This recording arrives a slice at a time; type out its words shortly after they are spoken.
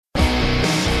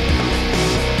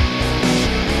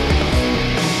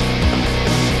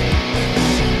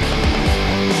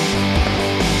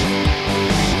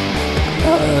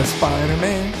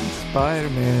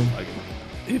Spider-Man.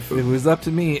 If it was up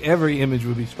to me, every image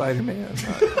would be Spider-Man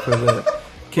for the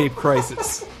Cape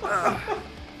Crisis.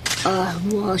 I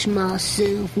wash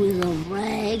myself with a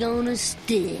rag on a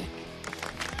stick.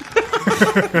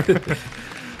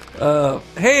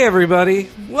 Hey everybody,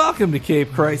 welcome to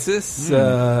Cape Crisis.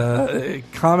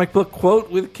 Comic book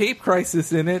quote with Cape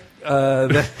Crisis in it.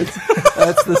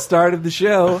 That's the start of the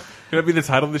show. Could that be the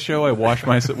title of the show? We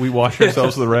wash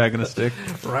ourselves with a rag and a stick.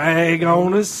 Rag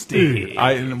on a stick.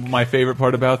 My favorite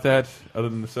part about that, other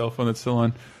than the cell phone that's still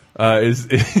on,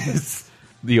 is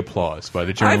the applause by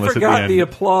the journalist. I forgot at the end. the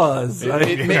applause.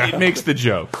 It makes the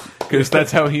joke because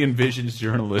that's how he envisions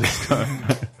journalists.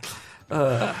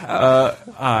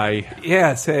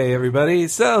 Yes, hey everybody.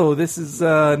 So this is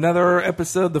another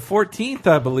episode, the 14th,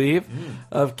 I believe,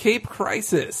 of Cape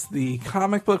Crisis, the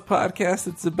comic book podcast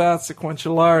that's about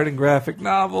sequential art and graphic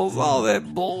novels, all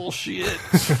that bullshit.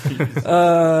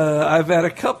 I've had a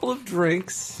couple of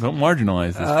drinks. Don't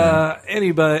marginalize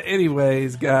this.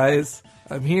 Anyways, guys,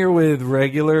 I'm here with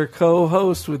regular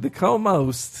co-host with the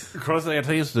co-most.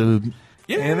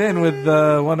 Yeah. And then with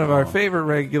one of our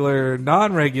favorite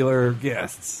non-regular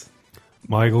guests.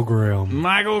 Michael Graham.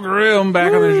 Michael Grimm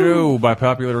back on the show by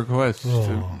popular request.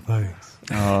 Oh, thanks.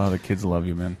 Oh, the kids love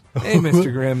you, man. Hey,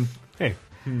 Mr. Grimm. Hey.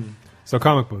 So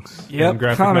comic books. Yep, and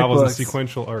graphic comic novels books. and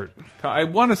sequential art. I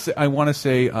want to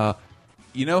say,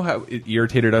 you know how it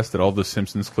irritated us that all the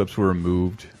Simpsons clips were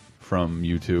removed from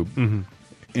YouTube, and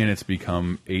it's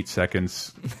become 8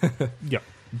 seconds. Yeah.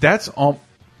 That's all.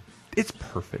 It's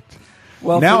perfect.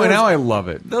 Well, now I love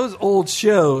it. Those old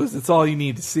shows, it's all you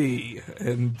need to see.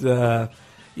 And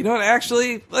you know what?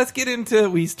 Actually, let's get into.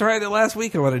 We tried it last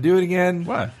week. I want to do it again.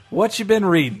 What you been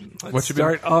reading? Let's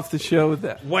start off the show with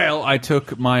that. Well, I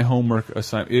took my homework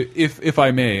assignment. If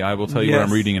I may, I will tell you what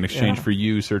I'm reading in exchange for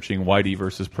you searching Whitey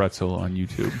versus Pretzel on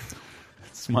YouTube.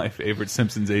 It's my favorite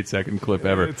Simpsons 8-second clip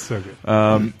ever. It's so good.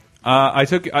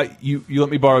 You let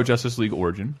me borrow Justice League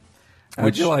Origin.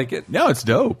 How'd you like it? No, it's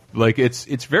dope. Like it's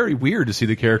very weird to see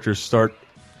the characters start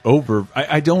over.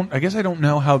 I guess I don't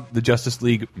know how the Justice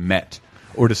League met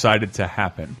or decided to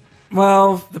happen.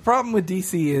 Well, the problem with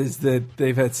DC is that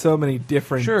they've had so many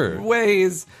different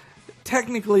ways.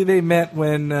 Technically, they met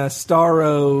when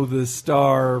Starro, the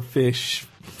starfish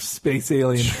space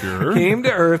alien, came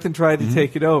to Earth and tried to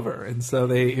take it over, and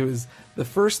so it was the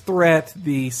first threat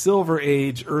the Silver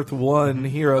Age Earth 1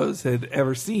 heroes had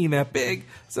ever seen that big,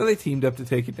 so they teamed up to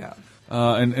take it down.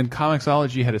 And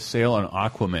Comixology had a sale on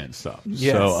Aquaman stuff.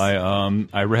 Yes. So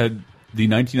I read the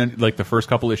the first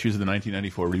couple issues of the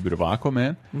 1994 reboot of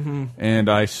Aquaman, and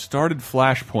I started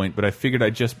Flashpoint, but I figured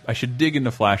I should dig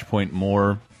into Flashpoint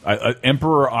more.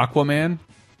 Emperor Aquaman.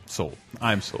 Sold.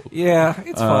 I'm sold. Yeah,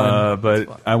 it's fun. But it's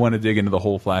fun. I want to dig into the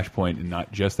whole Flashpoint and not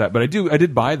just that. But I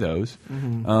did buy those.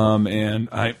 And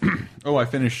I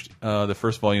finished the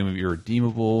first volume of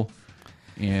Irredeemable.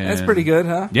 And That's pretty good,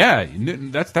 huh? Yeah,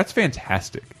 that's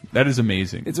fantastic. That is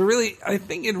amazing. It's I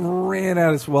think it ran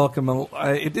out its welcome.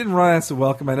 It didn't run out its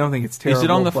welcome. I don't think it's terrible. Is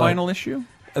it on the final issue?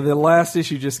 The last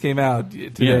issue just came out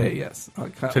today. Yeah. Yes,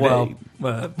 today.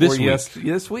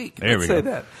 This week. There Let's we say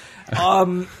go. that. I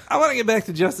want to get back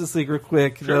to Justice League real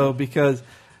quick, though, because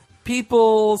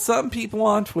some people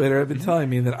on Twitter have been telling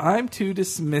me that I'm too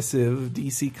dismissive of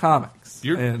DC Comics.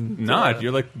 You're not.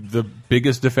 You're like the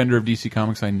biggest defender of DC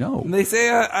Comics I know. And they say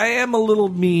I am a little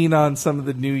mean on some of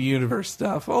the New Universe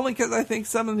stuff, only because I think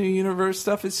some of the New Universe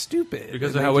stuff is stupid.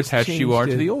 Because of how attached you are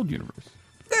to the old universe.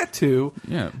 That too.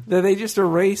 Yeah. That they just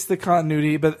erase the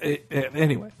continuity, but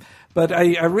anyway. But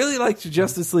I really liked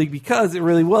Justice League because it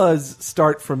really was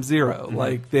start from zero.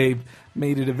 Like, they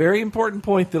made it a very important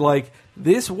point that,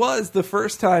 this was the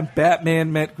first time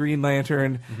Batman met Green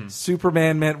Lantern,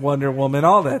 Superman met Wonder Woman,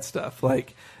 all that stuff.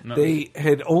 They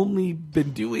had only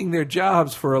been doing their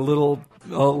jobs for a little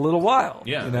while.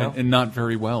 Yeah, you know? and not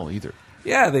very well either.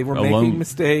 Yeah, they were making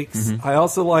mistakes. I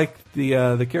also like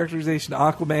the characterization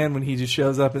of Aquaman when he just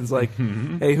shows up and is like,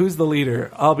 "Hey, who's the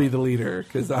leader? I'll be the leader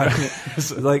because I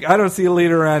don't see a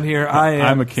leader around here.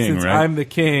 I'm a king, since right? I'm the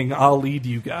king. I'll lead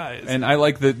you guys." And I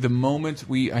like the moment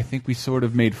I think we sort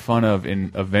of made fun of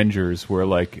in Avengers,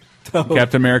 where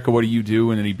Captain America, what do you do?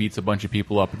 And then he beats a bunch of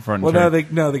people up in front. Well,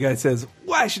 the guy says,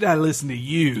 "Why should I listen to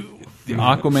you?"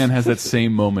 Aquaman has that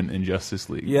same moment in Justice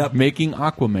League. Yep. Making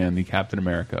Aquaman the Captain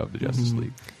America of the Justice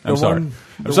League. I'm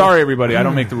sorry, everybody. I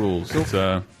don't make the rules. It's,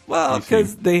 well,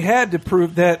 because they had to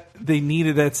prove that they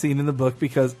needed that scene in the book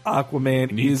because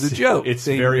Aquaman is a joke. It's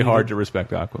very hard to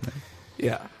respect Aquaman.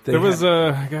 Yeah. There was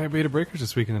a guy at Beta Breakers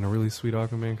this weekend in a really sweet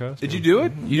Aquaman costume. Did you do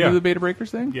it? You do the Beta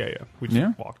Breakers thing? Yeah. We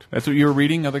just walked. That's what you were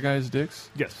reading, other guys' dicks?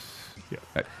 Yes.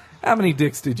 Yeah. How many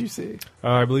dicks did you see?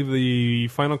 I believe the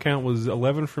final count was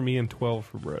 11 for me and 12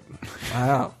 for Brett.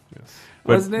 Wow. Yes.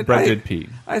 But Wasn't it? Brett did pee.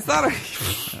 I thought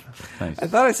Nice. I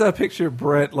thought I saw a picture of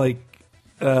Brett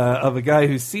of a guy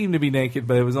who seemed to be naked,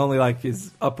 but it was only like his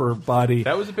upper body.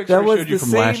 That was a picture I showed you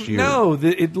from last year. No,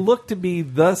 it looked to be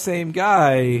the same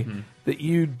guy that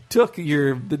you took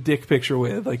the dick picture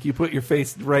with. Like you put your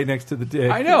face right next to the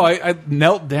dick. I know. I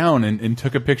knelt down and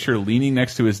took a picture leaning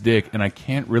next to his dick, and I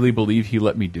can't really believe he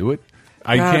let me do it.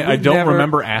 I don't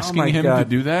remember asking him to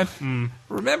do that.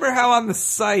 Remember how on the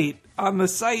site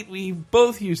we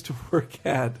both used to work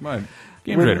at. Come on.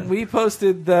 When we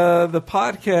posted the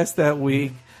podcast that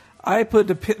week, I put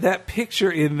that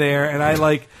picture in there, and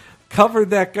I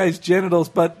covered that guy's genitals,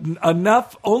 but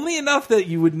only enough that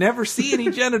you would never see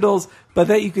any genitals, but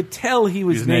that you could tell he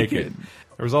was naked.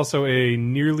 There was also a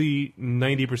nearly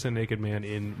 90% naked man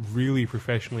in really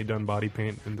professionally done body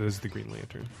paint, and this is the Green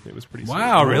Lantern. It was pretty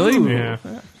Wow, sweet. really? Yeah.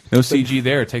 No CG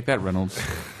there. Take that, Reynolds.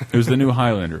 It was the new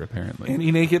Highlander, apparently.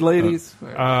 Any naked ladies?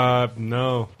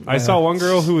 No. I saw one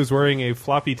girl who was wearing a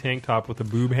floppy tank top with a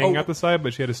boob hanging out the side,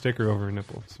 but she had a sticker over her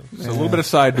nipple. So a little bit of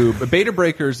side boob. But Beta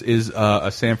Breakers is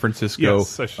a San Francisco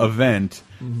event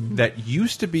that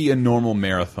used to be a normal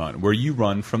marathon where you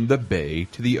run from the bay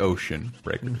to the ocean.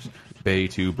 Breakers. Bay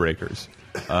to Breakers.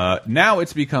 Now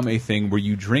it's become a thing where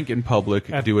you drink in public,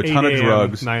 do a ton of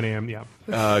drugs, 9 a.m.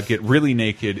 Yeah, get really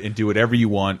naked, and do whatever you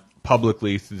want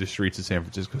publicly through the streets of San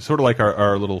Francisco. Sort of like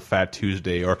our little Fat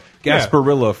Tuesday or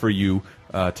Gasparilla for you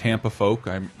Tampa folk.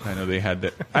 I know they had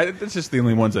that. That's just the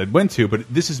only ones I'd went to, but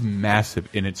this is massive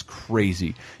and it's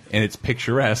crazy and it's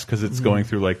picturesque because it's going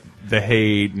through like the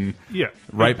Haight and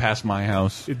right past my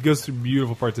house. It goes through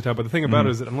beautiful parts of town, but the thing about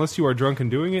it is that unless you are drunk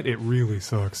and doing it, it really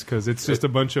sucks because it's just a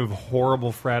bunch of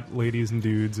horrible frat ladies and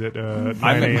dudes at 9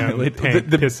 a.m.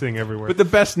 pissing everywhere. But the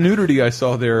best nudity I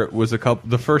saw there was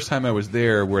the first time I was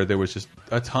there where there was just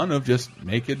a ton of just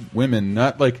naked women,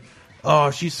 not like,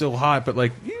 oh, she's so hot, but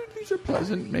like, these are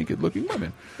pleasant, naked-looking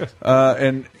women.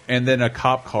 And then a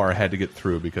cop car had to get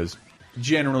through because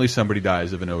generally somebody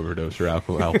dies of an overdose or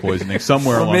alcohol poisoning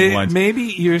somewhere along the lines. Maybe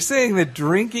you're saying that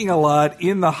drinking a lot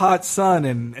in the hot sun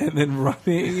and then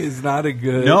running is not a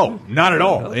good... No, not at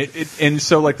all. And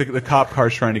so like the cop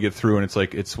car's trying to get through, and it's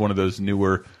like it's one of those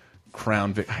newer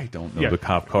Crown Vic. I don't know the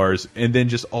cop cars. And then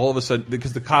just all of a sudden,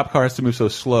 because the cop car has to move so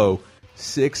slow,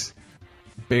 6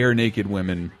 bare naked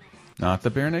women... Not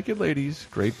the Bare Naked Ladies,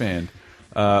 great band.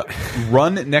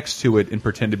 Run next to it and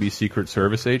pretend to be Secret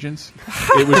Service agents.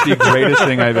 It was the greatest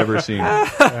thing I've ever seen.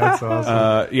 That's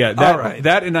awesome.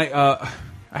 That and I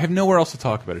have nowhere else to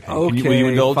talk about it. Hank. Okay, will you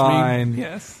indulge fine, me?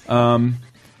 Yes. Can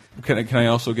I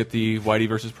also get the Whitey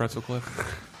versus Pretzel clip?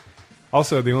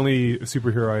 Also, the only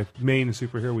main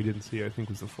superhero we didn't see, I think,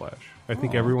 was the Flash. I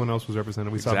think everyone else was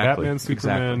represented. We saw Batman,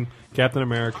 Superman, Captain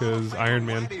America's, Iron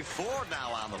Man. Ford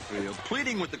now on the field,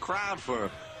 pleading with the crowd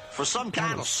for some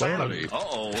kind of sanity.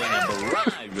 Uh-oh, and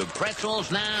arrived with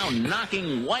pretzels now,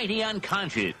 knocking Whitey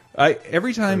unconscious.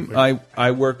 Every time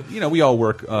I work, we all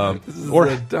work. This is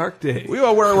a dark day. We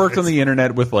all worked on the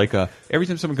internet with every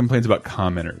time someone complains about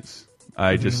commenters,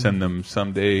 I just send them,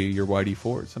 someday you're Whitey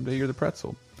Ford, someday you're the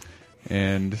pretzel.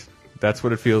 And that's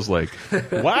what it feels like.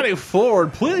 Whitey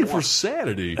Ford pleading for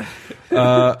sanity.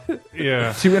 To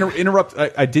interrupt,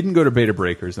 I didn't go to Beta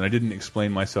Breakers, and I didn't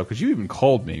explain myself, because you even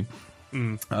called me,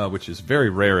 which is a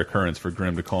very rare occurrence for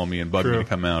Grimm to call me and bug me to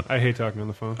come out. I hate talking on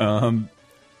the phone.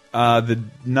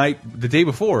 The day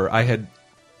before, I had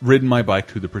ridden my bike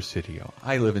to the Presidio.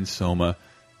 I live in Soma.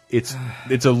 It's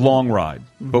a long ride.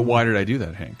 But why did I do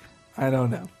that, Hank? I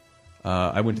don't know.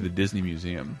 I went to the Disney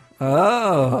Museum.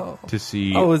 Oh. To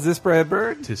see. Oh, is this Brad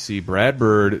Bird? To see Brad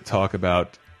Bird talk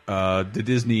about the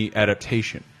Disney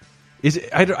adaptation.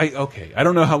 Okay? I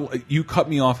don't know how you cut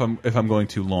me off if I'm going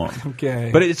too long.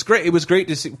 Okay. But it's great. It was great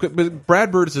to see. But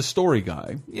Brad Bird is a story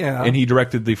guy. Yeah. And he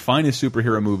directed the finest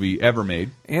superhero movie ever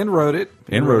made. And wrote it.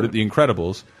 The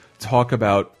Incredibles. Talk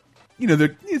about.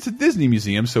 It's a Disney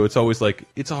museum, so it's always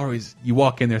you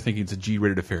walk in there thinking it's a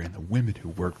G-rated affair, and the women who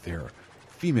work there.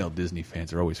 Female Disney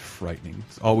fans are always frightening.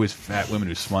 It's always fat women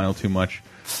who smile too much.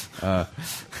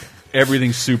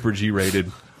 Everything's super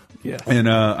G-rated. Yeah. And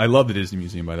I love the Disney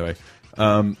Museum, by the way.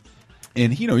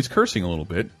 And he's cursing a little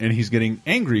bit, and he's getting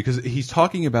angry because he's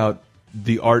talking about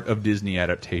the art of Disney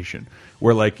adaptation,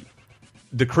 where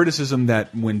the criticism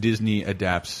that when Disney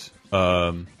adapts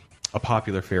a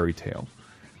popular fairy tale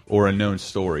or a known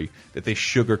story, that they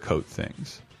sugarcoat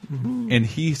things. And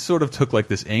he sort of took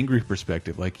this angry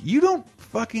perspective, you don't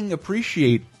fucking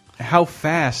appreciate how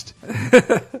fast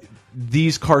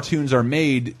these cartoons are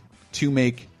made to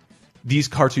make these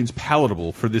cartoons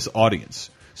palatable for this audience.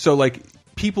 So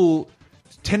people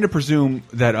tend to presume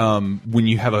that when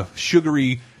you have a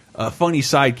sugary, funny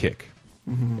sidekick,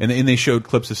 and they showed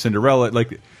clips of Cinderella,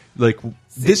 like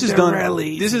this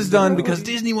is done because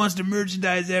Disney wants to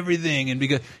merchandise everything, and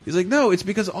because he's like, no, it's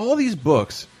because all these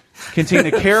books contain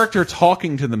a character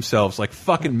talking to themselves like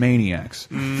fucking maniacs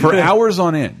for hours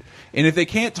on end. And if they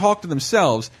can't talk to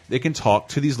themselves, they can talk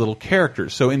to these little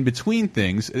characters. So in between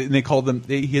things, and they called them,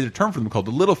 he had a term for them called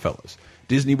the little fellas.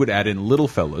 Disney would add in little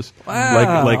fellas,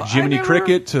 like Jiminy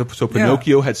Cricket, so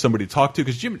Pinocchio had somebody to talk to,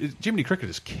 because Jiminy Cricket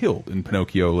is killed in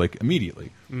Pinocchio like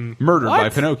immediately, murdered by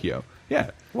Pinocchio.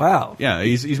 Yeah. Wow. Yeah,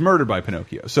 he's murdered by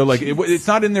Pinocchio. So like it's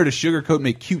not in there to sugarcoat,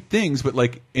 make cute things, but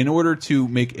like in order to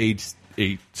make a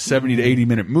 70 to 80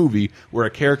 minute movie where a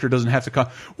character doesn't have to come,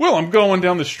 well, I'm going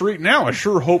down the street now, I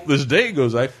sure hope this day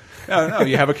goes. No,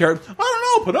 you have a character, I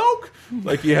don't know, Pinocchio.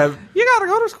 Like you gotta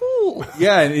go to school.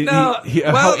 Yeah, and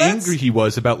how angry he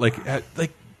was about like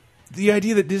the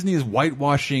idea that Disney is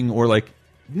whitewashing, or like,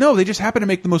 no, they just happen to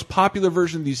make the most popular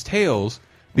version of these tales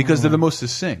because they're the most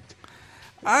succinct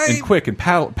and quick and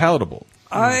palatable.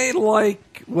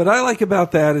 What I like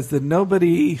about that is that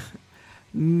nobody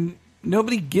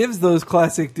gives those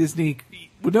classic Disney.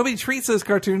 Nobody treats those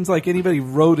cartoons like anybody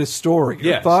wrote a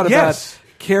story or thought about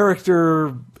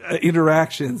character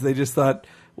interactions. They just thought,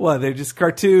 well, they're just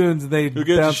cartoons. They who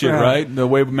gives a shit, around. Right? They'll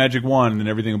wave a magic wand and then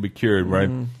everything will be cured, right?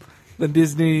 Then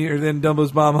Disney, or then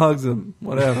Dumbo's mom hugs him.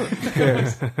 Whatever. Who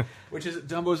cares?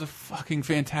 Dumbo's a fucking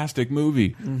fantastic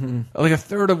movie. Like a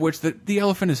third of which the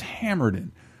elephant is hammered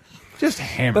in. Just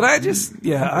hammered. But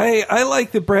I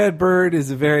like that Brad Bird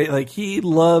is a very, like, he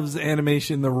loves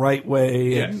animation the right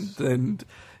way, and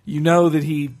you know that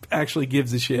he actually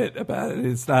gives a shit about it.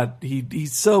 It's not,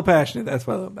 he's so passionate. That's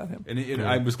what I love about him. And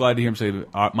I was glad to hear him say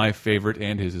my favorite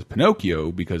and his is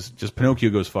Pinocchio, because just Pinocchio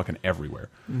goes fucking everywhere.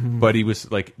 But he was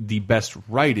like the best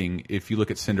writing if you look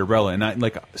at Cinderella.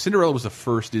 And Cinderella was the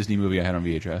first Disney movie I had on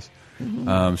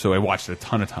VHS. So I watched it a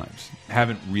ton of times.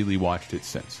 Haven't really watched it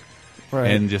since. Right.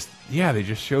 And they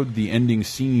just showed the ending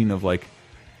scene of like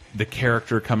the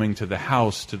character coming to the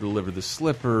house to deliver the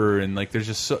slipper, and like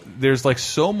there's like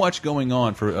so much going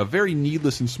on for a very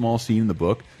needless and small scene in the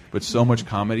book, but so much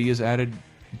comedy is added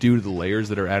due to the layers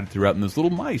that are added throughout. And those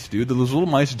little mice, those little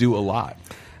mice do a lot.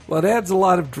 Well, it adds a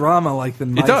lot of drama, like the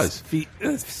mice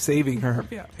saving her.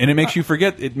 Yeah. And it makes you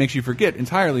forget. It makes you forget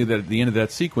entirely that at the end of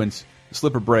that sequence, the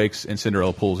slipper breaks and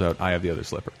Cinderella pulls out, "I have the other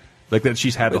slipper." Like that,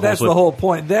 she's had. That's the whole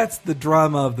point. That's the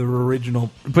drama of the original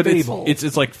fable.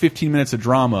 It's like 15 minutes of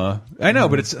drama. I know,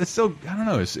 but it's still, I don't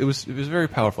know. It was very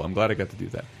powerful. I'm glad I got to do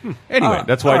that. Anyway,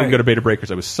 that's why I didn't go to Beta Breakers.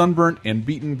 I was sunburnt and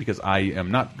beaten because I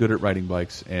am not good at riding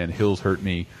bikes, and hills hurt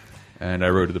me, and I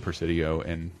rode to the Presidio,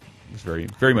 and it was very,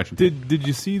 very much. Did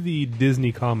you see the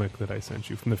Disney comic that I sent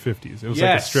you from the 50s? It was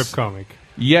like a strip comic.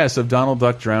 Yes, of Donald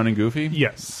Duck drowning Goofy.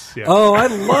 Yes. Yeah. Oh, I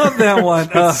love that one.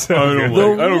 I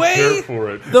don't care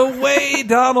for it. The way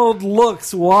Donald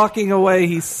looks walking away,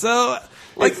 he's so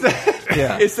like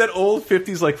It's that old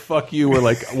 50s like fuck you. Where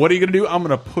like, what are you gonna do? I'm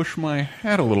gonna push my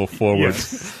head a little forward.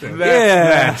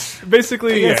 Yes.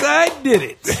 Basically, yes, I did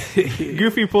it.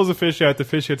 Goofy pulls a fish out. The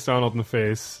fish hits Donald in the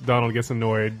face. Donald gets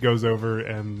annoyed, goes over,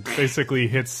 and basically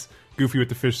hits Goofy with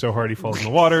the fish so hard he falls in the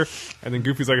water, and then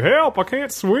Goofy's like, "Help! I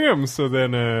can't swim!" So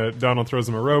then Donald throws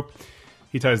him a rope.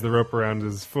 He ties the rope around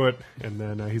his foot, and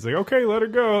then he's like, "Okay, let her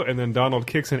go." And then Donald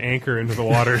kicks an anchor into the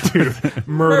water to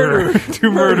murder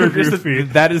Goofy.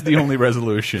 That is the only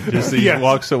resolution. Just he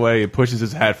walks away and pushes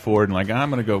his hat forward, and like, I'm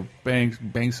gonna go bang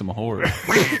some whore.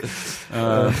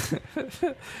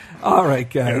 All right,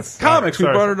 guys. Comics. We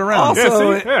brought it around.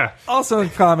 Also in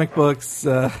comic books. Wait.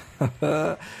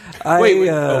 Go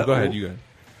ahead. You go ahead.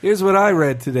 Here's what I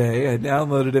read today. I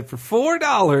downloaded it for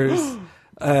 $4.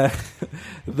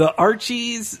 The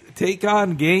Archies Take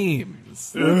on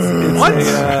Games.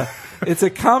 It's a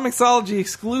Comixology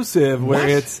exclusive where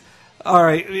it's all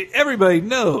right. Everybody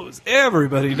knows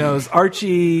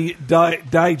Archie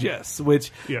Digest,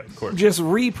 which just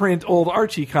reprint old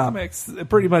Archie comics,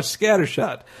 pretty much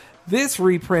scattershot. This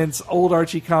reprints old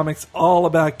Archie comics all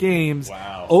about games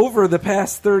over the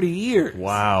past 30 years.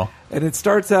 Wow. And it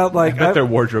starts out like... I bet their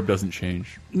wardrobe doesn't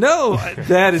change. No,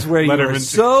 that is where you are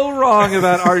so wrong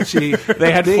about Archie.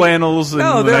 They had flannels in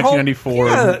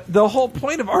 1994. The whole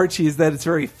point of Archie is that it's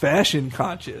very fashion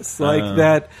conscious. Like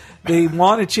that they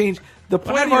want to change... The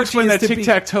point of Archie is that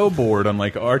tic-tac-toe board on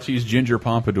like Archie's ginger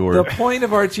pompadour. The point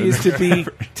of Archie is to be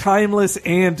timeless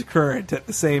and current at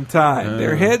the same time.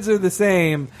 Their heads are the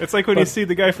same. It's like when you see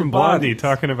the guy from Blondie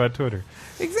talking about Twitter.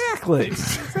 Exactly.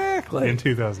 In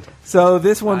 2000. So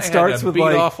this one starts with beat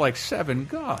off like 7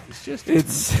 guys.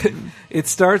 It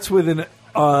starts with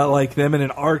like them in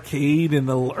an arcade in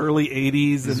the early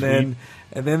 80s,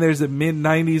 and then there's a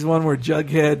mid-90s one where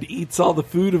Jughead eats all the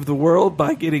food of the world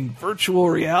by getting virtual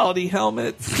reality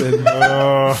helmets. And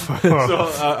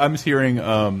I'm hearing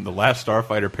the Last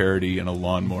Starfighter parody and a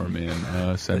Lawnmower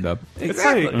Man send up.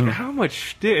 Exactly. It's like, how much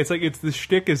shtick? It's like the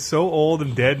shtick is so old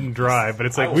and dead and dry, but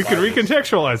it's like we can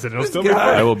recontextualize it. It'll still be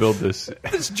guy- I fun. will build this.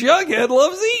 This Jughead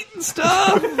loves eating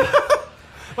stuff.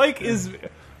 Like,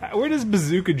 where does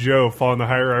Bazooka Joe fall in the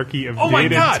hierarchy of Oh my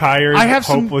dated, God. tired,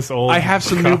 hopeless old? I have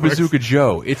some new comics? Bazooka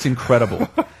Joe. It's incredible.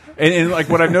 And like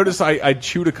what I've noticed, I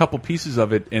chewed a couple pieces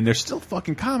of it, and there's still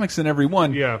fucking comics in every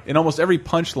one. Yeah. And almost every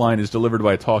punchline is delivered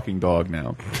by a talking dog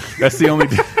now. That's the only.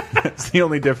 That's the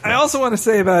only difference. I also want to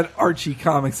say about Archie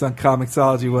Comics on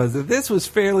Comixology was that this was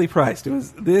fairly priced.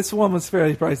 This one was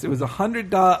fairly priced. It was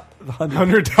 $100.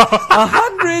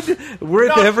 $100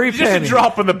 worth every Just penny. a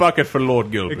drop in the bucket for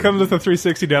Lord Gilbert. It comes with a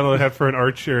 360 download hat for an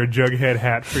Arch or a Jughead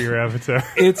hat for your avatar.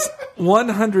 It's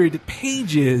 100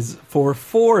 pages for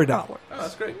 $4. Oh,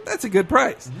 that's great. That's a good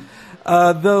price.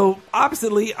 Though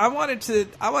oppositely, I wanted to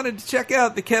check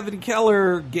out the Kevin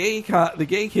Keller the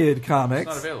Gay Kid comics. It's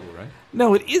not available, right?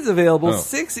 No, it is available. Oh.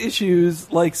 6 issues,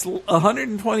 like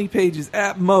 120 pages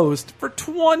at most, for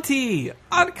 $20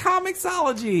 on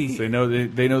Comixology. They know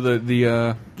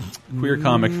the queer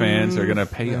comic fans are going to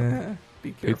pay up.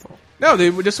 Be careful. No, they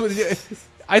just.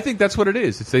 I think that's what it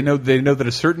is. It's they know that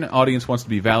a certain audience wants to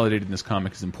be validated in this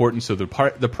comic is important, so the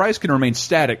price can remain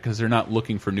static because they're not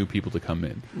looking for new people to come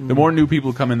in. The more new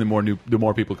people come in, the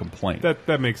more people complain.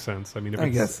 That makes sense. I mean, if I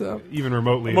it's guess so. even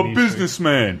remotely, I'm a niche thing.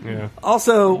 businessman. Yeah.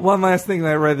 Also, one last thing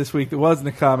that I read this week that wasn't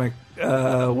a comic,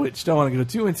 which don't want to go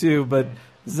too into, but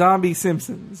Zombie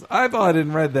Simpsons. I bought it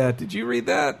and read that. Did you read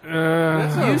that?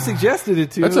 You suggested it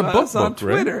to That's a book us on book,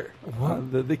 right? Twitter.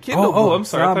 The Kindle Oh, book, I'm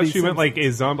sorry. I thought Zombie you meant like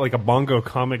Simpsons. a zombie, like a bongo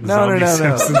comic. No, Zombie no, no.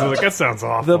 Simpsons. I was like, that sounds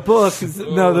awful. The book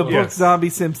book Yes.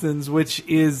 Zombie Simpsons, which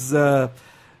is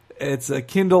it's a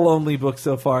Kindle only book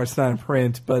so far. It's not in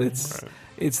print, but it's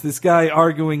this guy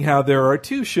arguing how there are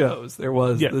 2 shows. There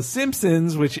was Yeah. The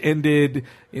Simpsons, which ended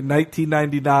in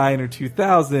 1999 or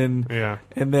 2000, Yeah.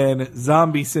 and then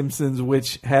Zombie Simpsons,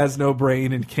 which has no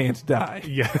brain and can't die.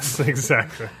 Yes,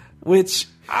 exactly. Which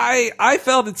I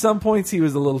felt at some points he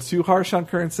was a little too harsh on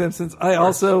current Simpsons.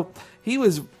 He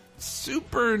was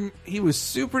super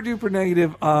duper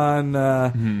negative on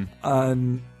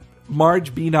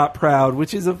Marge Be Not Proud,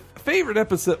 which is a favorite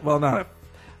episode. Well, not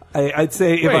I'd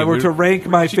say if I were to rank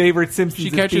my favorite Simpsons, She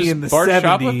it'd catches be in the Bart 70s.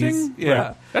 shoplifting? Yeah.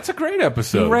 Right. That's a great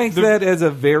episode. He ranked that as a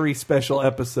very special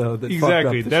episode. That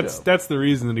Exactly. fucked up the show. That's the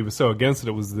reason that he was so against it.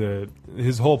 It was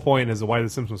his whole point as to why The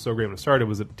Simpsons was so great when it started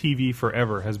was that TV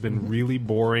forever has been really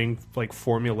boring, like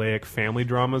formulaic family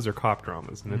dramas or cop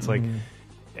dramas, and it's like,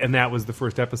 and that was the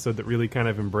first episode that really kind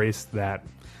of embraced that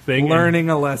thing. Learning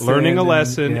a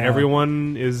lesson. Yeah.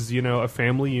 Everyone is a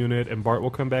family unit, and Bart will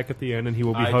come back at the end, and he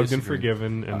will be hugged and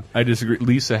forgiven. And I disagree.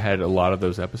 Lisa had a lot of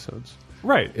those episodes.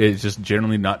 right. It's just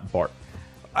generally not Bart.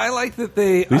 I like that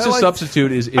they. Lisa's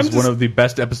Substitute is one of the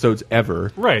best episodes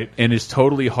ever. Right. And is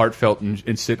totally heartfelt and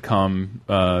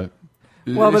sitcom.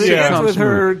 Well, but it Yeah. ends with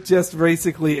her just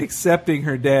basically accepting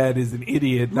her dad is an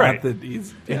idiot, not Right. that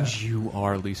he's. Yeah. And you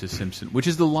are Lisa Simpson, which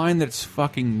is the line that's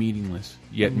fucking meaningless,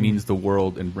 yet means the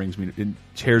world and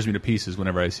tears me to pieces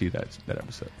whenever I see that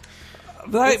episode.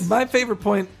 But my favorite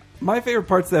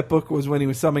parts of that book was when he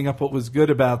was summing up what was good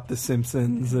about The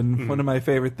Simpsons, and one of my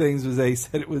favorite things was he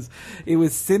said it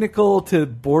was cynical to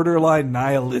borderline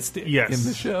nihilistic Yes. in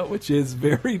the show, which is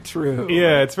very true.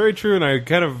 Yeah, it's very true, and I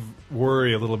kind of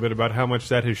worry a little bit about how much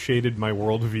that has shaded my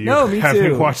worldview. No, me having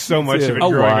too. watched so Me much too. of it A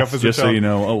growing lot, up as just a so child. you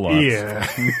know, a lot. Yeah,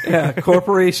 Yeah,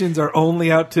 corporations are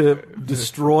only out to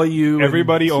destroy you. and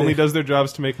everybody only say- does their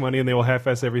jobs to make money, and they will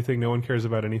half-ass everything. No one cares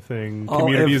about anything. All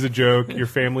Community ev- is a joke. Your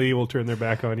family will turn their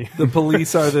back on you. The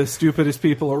police are the stupidest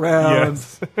people around.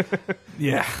 Yes.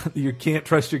 Yeah, you can't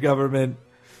trust your government.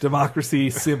 Democracy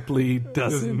simply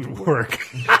doesn't work.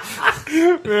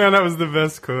 Man, that was the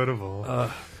best quote of all.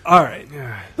 All right,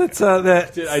 let's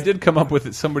I did come up with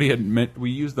it. Somebody had meant we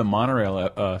used the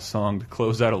monorail song to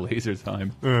close out a laser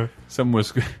time. Someone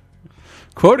was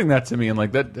quoting that to me, and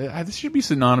like that this should be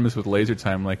synonymous with laser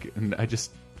time. Like, and I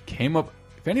just came up.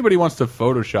 If anybody wants to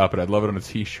Photoshop it, I'd love it on a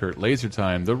T-shirt. Laser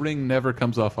time. The ring never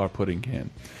comes off our pudding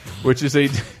can, which is a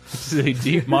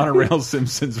deep monorail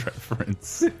Simpsons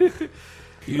reference.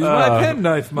 use my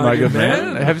penknife, my good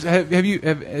man.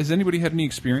 Has anybody had any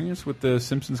experience with the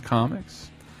Simpsons comics?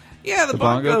 Yeah, the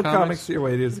Bongo Bongo comics. Here,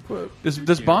 wait, here's the quote.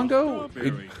 Does Bongo?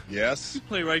 Yes. You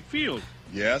play right field.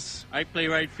 Yes. I play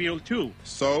right field too.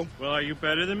 So? Well, are you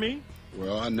better than me?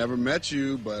 Well, I never met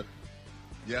you, but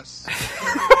yes.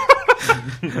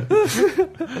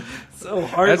 So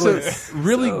That's heartless. a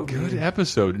really So good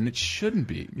episode, and it shouldn't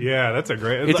be. Yeah, that's a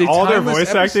great. It's a all their timeless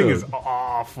voice acting is episode.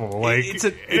 awful. Like It's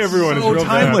everyone so is real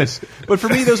timeless. But for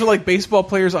me, those are like baseball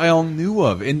players I all knew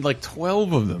of, and like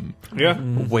 12 of them. Bad. Yeah,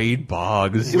 Wade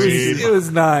Boggs. it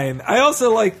was 9. I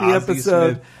also like the Ozzie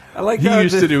episode. Smith. I like He how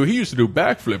used to do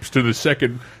backflips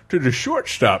to the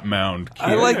shortstop mound.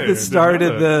 I like Yeah, the start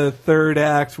didn't of know the third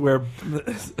act where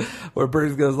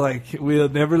Burns goes like, "We'll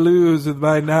never lose with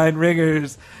my 9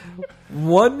 ringers.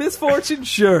 One misfortune,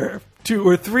 sure. 2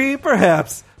 or 3,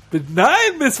 perhaps, but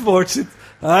 9 misfortunes.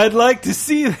 I'd like to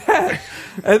see that."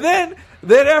 And then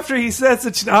after he says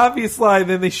such an obvious line,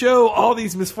 then they show all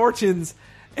these misfortunes.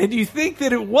 And you think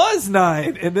that it was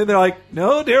 9, and then they're like,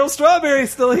 "No, Daryl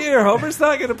Strawberry's still here. Homer's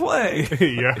not going to play."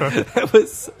 yeah. That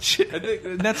was shit.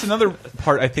 And that's another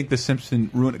part I think The Simpsons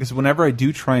ruined, because whenever I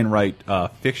do try and write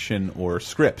fiction or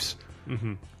scripts,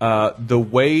 the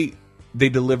way they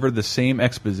deliver the same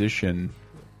exposition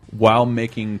while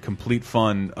making complete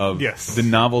fun of Yes. the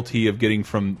novelty of getting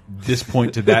from this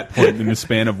point to that point in the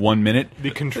span of 1 minute. The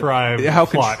contrived, How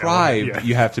plot contrived element, yeah.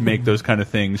 you have to make those kind of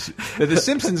things. That The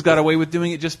Simpsons got away with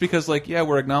doing it just because, like, yeah,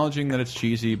 we're acknowledging that it's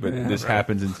cheesy, but this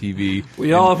happens in TV.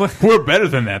 We all- we're better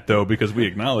than that though, because we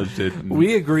acknowledged it.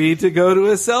 We agreed to go to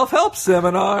a self-help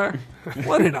seminar.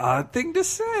 What an odd thing to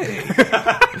say.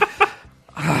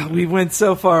 We went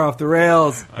so far off the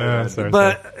rails. Sorry,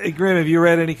 But, Grim, have you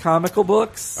read any comical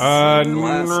books? in the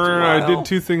last I while? did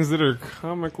 2 things that are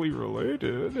comically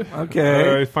related.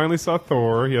 Okay. I finally saw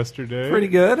Thor yesterday. Pretty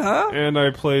good, huh? And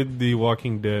I played the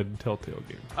Walking Dead Telltale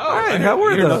game. All right, how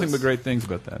were I hear those? nothing but great things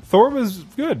about that. Thor was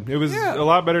good. It was Yeah. a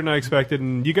lot better than I expected,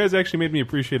 and you guys actually made me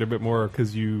appreciate it a bit more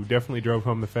because you definitely drove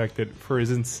home the fact that for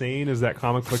as insane as that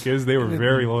comic book is, they were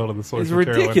very loyal to the source It's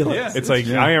material. ridiculous. Yeah. It's like,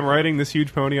 I am riding this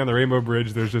huge pony on the Rainbow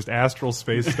Bridge. There's just astral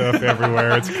space stuff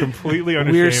everywhere. It's completely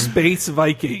unashamed. We're space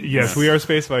Vikings. Yes, we are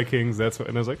space Vikings. That's what,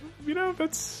 and I was like,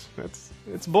 that's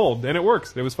it's bold and it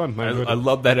works. It was fun. I enjoyed I it.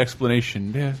 love that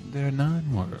explanation. There are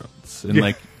 9 worlds, and Yeah.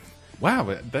 like,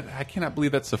 wow, that I cannot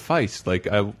believe that sufficed. Like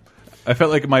I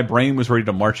felt like my brain was ready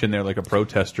to march in there like a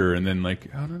protester, and then like,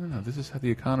 oh no, this is how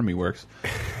the economy works.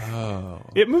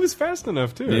 It moves fast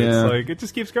enough too. Yeah. It's like it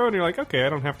just keeps going. You're like, okay, I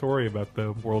don't have to worry about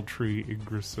the World Tree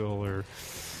Yggdrasil or.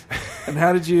 And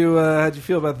how'd you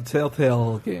feel about the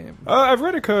Telltale game? I've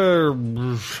read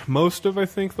most of, I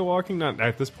think, The Walking. Not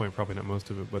at this point, probably not most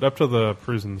of it, but up to the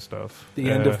prison stuff. The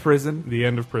end of prison? The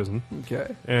end of prison.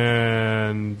 Okay.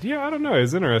 And yeah, I don't know.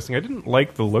 It's interesting. I didn't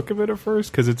like the look of it at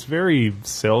first because it's very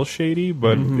cell shady,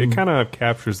 but it kind of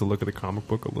captures the look of the comic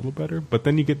book a little better. But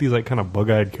then you get these like kind of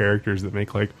bug-eyed characters that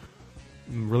make like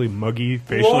really muggy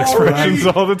facial expressions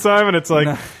all the time, and it's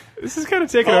like this is kind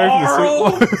of taken away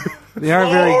from the sequel. They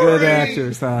aren't very good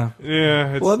actors, huh?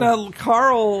 Yeah. It's, Well, now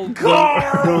Carl,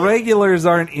 the regulars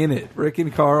aren't in it. Rick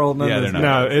and Carl, none Yeah, of they're those-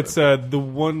 not. No, it's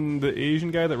the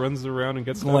Asian guy that runs around and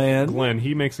gets stuff. Glenn. Glenn,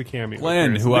 he makes a cameo.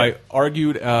 Glenn, appearance. who I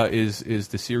argued is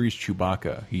the series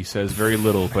Chewbacca. He says very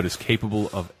little, but is capable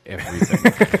of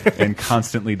everything, and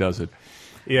constantly does it.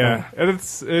 Yeah, and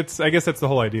it's. I guess that's the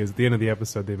whole idea. Is at the end of the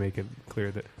episode they make it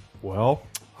clear that, well,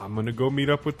 I'm gonna go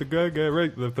meet up with the guy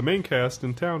right, the main cast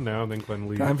in town now. And then Glenn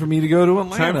leaves. Time for me to go to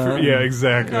Time Atlanta. for yeah,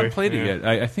 exactly. I've not played it Yeah.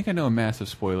 yet. I think I know a massive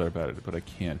spoiler about it, but I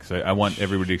can't because I want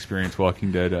everybody to experience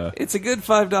Walking Dead. It's a good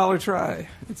 $5 try.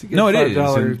 It's a good No, it is,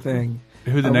 $5 and thing.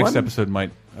 Who the I next wonder- episode might?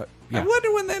 I Yeah.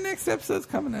 wonder when that next episode's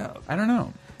coming out. I don't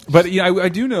know, but yeah, I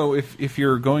do know if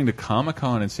you're going to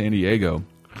Comic-Con in San Diego,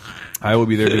 I will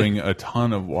be there doing a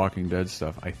ton of Walking Dead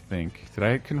stuff. I think. Did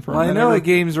I confirm? Well, I that know ever? that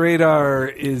Games Radar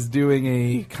is doing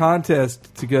a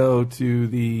contest to go to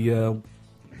the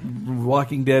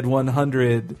Walking Dead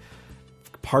 100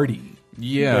 party.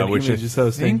 Yeah, that which I Image is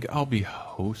hosting. think I'll be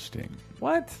hosting.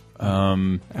 What?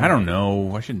 I don't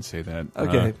know. I shouldn't say that.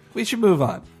 Okay, we should move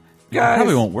on. I Guys,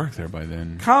 probably won't work there by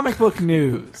then. comic book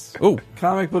news. Oh,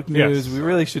 Comic book news. Yes. We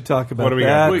really should talk about What do we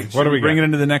that. got? What do we bring got? it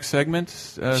into the next segment?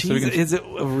 So we Jeez, can is it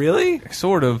really?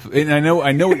 sort of. And I know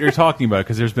what you're talking about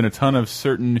because there's been a ton of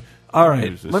certain. All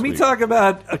right, news this let me week. talk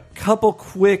about a couple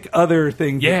quick other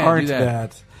things Yeah, that do aren't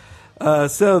that.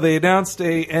 that. So they announced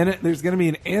there's going to be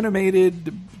an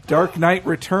animated Dark Knight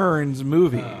Returns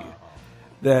movie.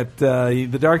 That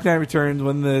the Dark Knight Returns,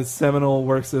 one of the seminal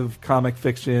works of comic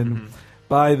fiction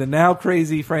by the now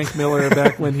crazy Frank Miller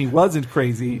back when he wasn't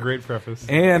crazy. Great preface.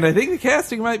 And I think the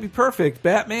casting might be perfect.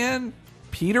 Batman,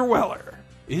 Peter Weller.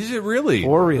 Is it really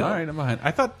For real. All right, I'm behind.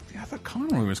 I thought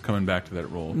Conroy was coming back to that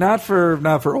role. Not for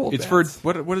old. It's bats.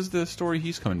 for what is the story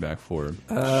he's coming back for? Shit,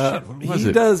 what was He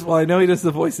it? does. Well, I know he does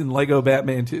the voice in Lego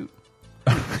Batman 2.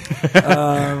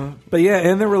 But yeah,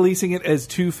 and they're releasing it as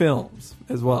 2 films.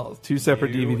 as well. 2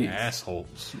 separate You DVDs.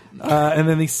 assholes. And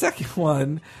then the second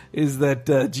one is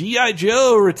that G.I.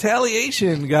 Joe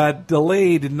Retaliation got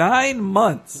delayed 9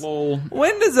 months. Lol.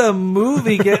 When does a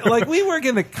movie get like we work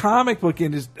in the comic book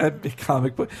industry?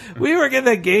 We work in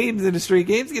the games industry.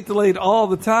 Games get delayed all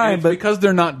the time, It's but because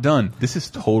they're not done. This is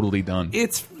totally done.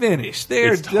 it's finished.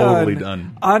 They're It's done. totally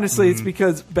done. Honestly, it's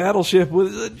because Battleship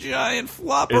was a giant It's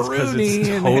because flopperoonie. it's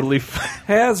and totally.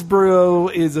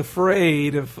 Hasbro is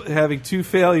afraid of having 2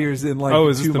 failures in like Oh,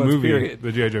 a is this 2 the month movie? period.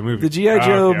 The G.I. Joe movie. The G.I.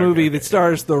 Joe Okay, movie okay, that okay.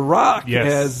 stars The Rock Yes.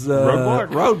 as Roadblock?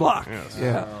 Roadblock. Yes.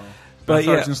 Yeah, but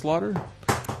yeah, Sergeant Slaughter.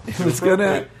 it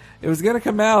was gonna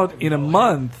come out in a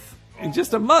month, in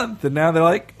just a month, and now they're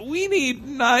like, we need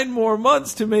 9 more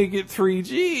months to make it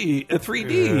 3D.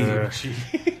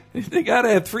 They gotta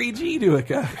have 3G to it,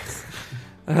 guys.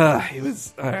 It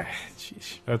was.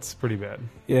 Sheesh. That's pretty bad.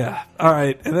 Yeah. All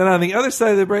right. And then on the other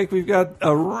side of the break, we've got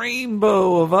a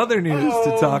rainbow of other news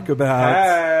to talk about.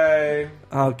 Hey.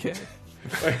 Okay.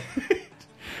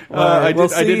 I we'll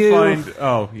did see you. find.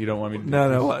 Oh, you don't want me to?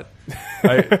 No,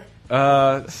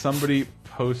 what? Somebody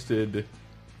posted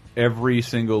every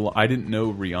single. I didn't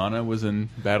know Rihanna was in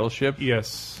Battleship.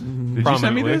 Yes. Did you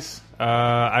send me this?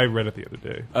 I read it the other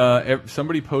day.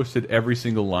 Somebody posted every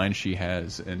single line she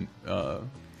has in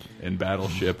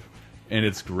Battleship, and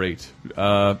it's great.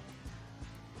 Get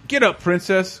up,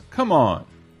 princess! Come on.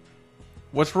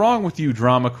 What's wrong with you,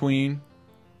 drama queen?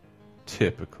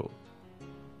 Typical.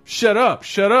 Shut up!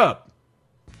 Shut up!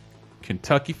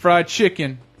 Kentucky Fried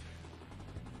Chicken.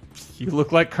 You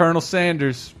look like Colonel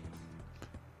Sanders.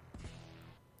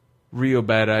 Real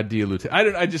bad idea,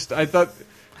 Lieutenant. I thought.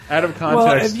 Out of context.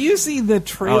 Well, have you seen the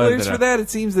trailers that for that? It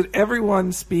seems that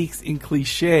everyone speaks in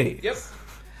cliches. Yep.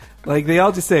 Like, they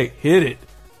all just say, hit it.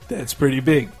 That's pretty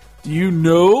big. Do you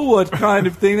know what kind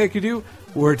of thing that could do?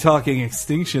 We're talking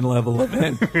extinction level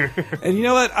event. And you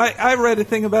know what? I read a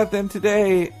thing about them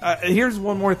today. Here's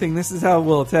one more thing. This is how it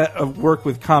will work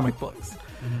with comic books.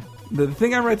 The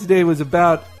thing I read today was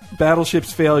about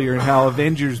Battleship's failure and how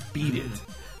Avengers beat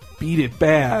it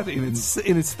bad in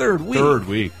its third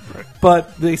week.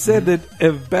 But they said that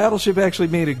if Battleship actually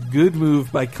made a good move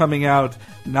by coming out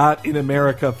not in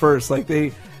America first, like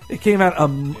it came out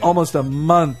almost a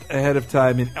month ahead of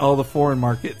time in all the foreign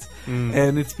markets,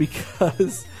 and it's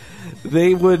because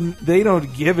they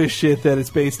don't give a shit that it's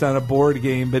based on a board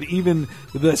game. But even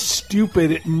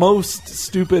the most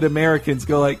stupid Americans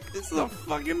go like, "This is a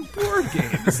fucking board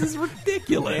game. This is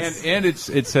ridiculous." And it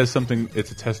says something.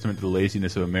 It's a testament to the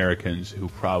laziness of Americans who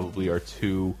probably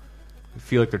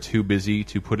feel like they're too busy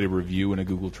to put a review in a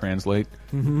Google Translate.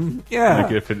 Yeah.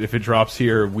 Like if it drops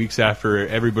here weeks after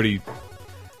everybody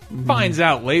finds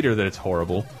out later that it's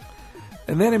horrible.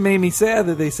 And then it made me sad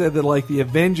that they said that like the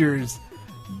Avengers.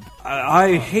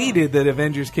 I hated that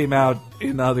Avengers came out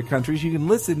in other countries. You can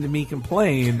listen to me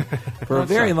complain for a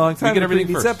very long time in the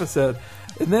previous episode.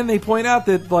 And then they point out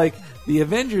that like the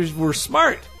Avengers were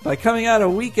smart by coming out a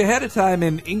week ahead of time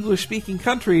in English-speaking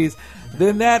countries.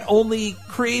 Then that only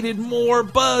created more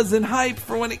buzz and hype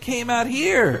for when it came out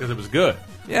here. Because it was good.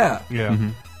 Yeah. Yeah.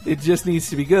 It just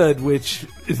needs to be good, which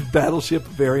Battleship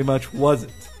very much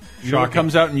wasn't. You know what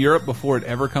comes out in Europe before it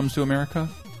ever comes to America?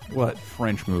 What?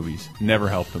 French movies. Never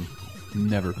helped them.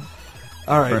 Never.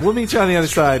 All right, we'll meet you on the other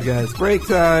side, guys. Break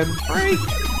time. Break.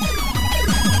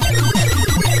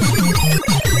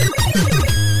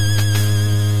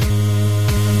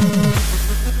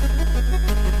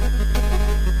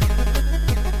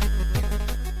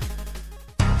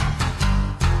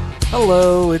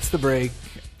 Hello, it's the break.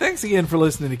 Thanks again for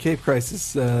listening to Cape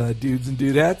Crisis, dudes and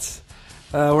dudettes.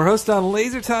 We're hosted on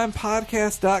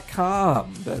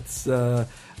LaserTimePodcast.com. That's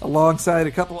alongside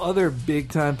a couple other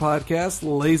big-time podcasts,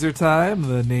 Laser Time,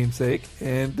 the namesake,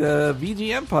 and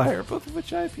VG Empire, both of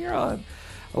which I appear on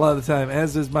a lot of the time,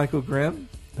 as does Michael Grimm.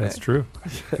 That's true.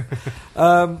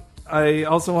 I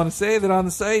also want to say that on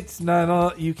the site,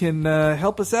 you can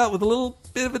help us out with a little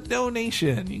bit of a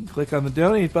donation. You can click on the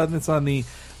donate button. It's on the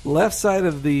left side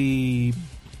of the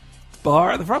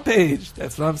bar, the front page.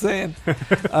 That's what I'm saying.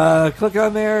 Click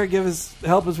on there,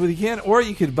 help us with you can, or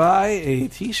you could buy a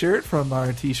T-shirt from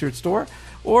our T-shirt store.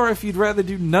 Or if you'd rather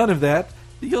do none of that,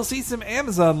 you'll see some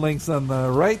Amazon links on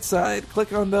the right side.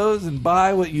 Click on those and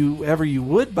buy whatever you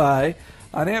would buy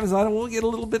on Amazon, and we'll get a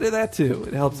little bit of that too.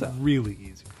 It helps out. Really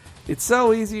easy. It's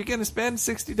so easy. You're going to spend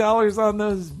 $60 on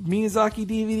those Miyazaki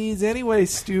DVDs anyway,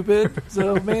 stupid.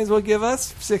 So may as well give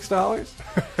us $6.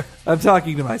 I'm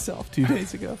talking to myself 2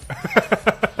 days ago.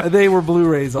 They were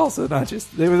Blu-rays also, not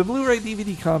just... They were the Blu-ray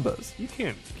DVD combos. You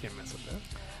can't mess up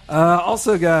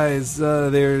Also, guys,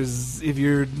 there's if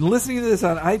you're listening to this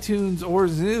on iTunes or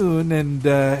Zune and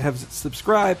have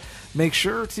subscribed, make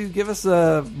sure to give us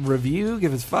a review.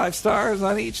 Give us 5 stars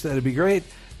on each. That'd be great.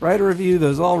 Write a review.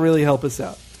 Those all really help us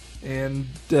out. And,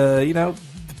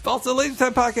 also,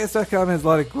 LaserTimePodcast.com has a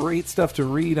lot of great stuff to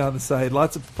read on the site.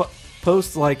 Lots of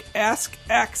posts like Ask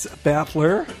Axe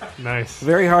Battler. Nice.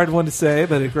 Very hard one to say,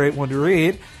 but a great one to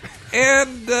read.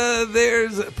 And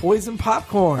there's Poison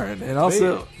Popcorn. And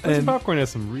also... Poison Popcorn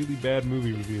has some really bad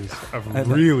movie reviews of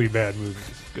really bad movies.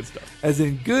 Good stuff. As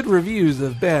in good reviews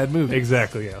of bad movies.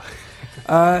 Exactly, yeah.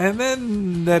 And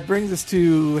then that brings us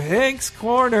to Hank's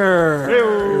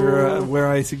Corner, where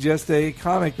I suggest a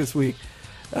comic this week.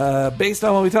 Based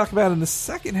on what we talked about in the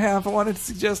second half, I wanted to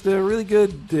suggest a really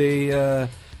good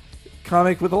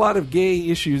comic with a lot of gay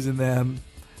issues in them.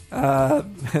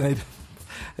 And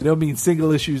I don't mean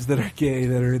single issues that are gay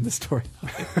that are in the story.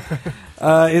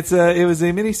 It was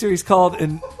a miniseries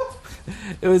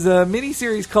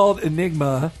called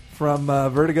Enigma from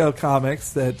Vertigo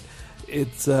Comics. That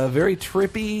it's very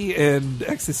trippy and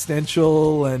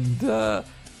existential and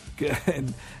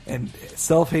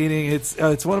self-hating.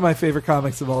 It's one of my favorite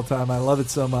comics of all time. I love it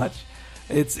so much.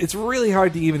 It's really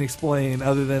hard to even explain,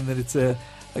 other than that it's a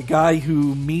guy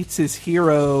who meets his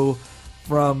hero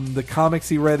from the comics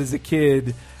he read as a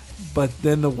kid, but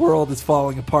then the world is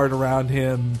falling apart around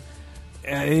him.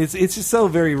 And it's just so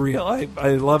very real. I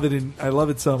love it, and I love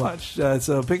it so much.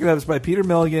 So pick it up. It's by Peter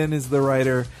Milligan, is the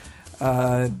writer.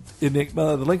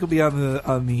 Enigma. The link will be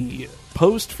on the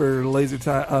post for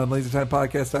LaserTime on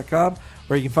LaserTimePodcast.com,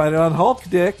 where you can find it on Hulk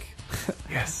Dick.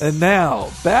 Yes. And now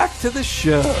back to the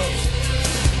show.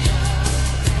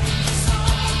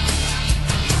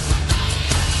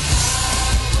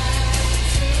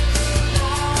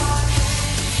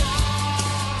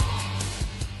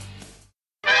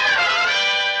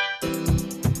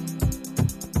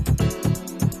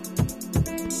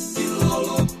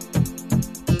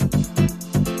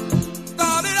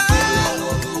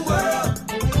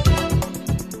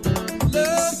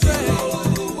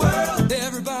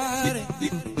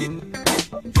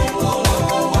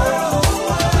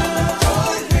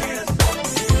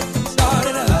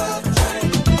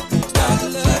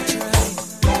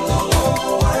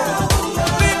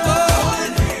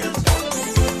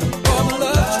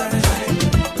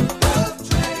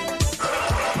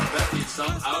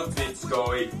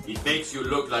 It makes you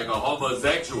look like a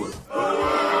homosexual.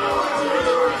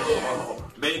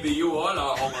 Maybe you all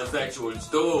are homosexuals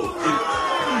too.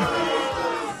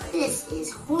 This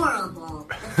is horrible.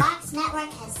 The Fox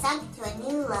network has sunk to a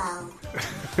new low.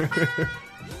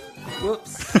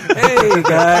 Whoops. Hey,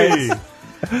 guys.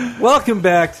 Welcome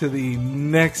back to the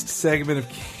next segment of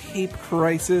Cape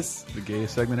Crisis. The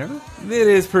gayest segment ever? It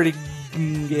is pretty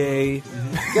gay.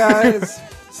 Guys,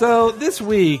 so this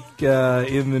week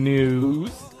in the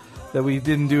news that we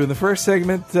didn't do in the first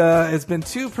segment has been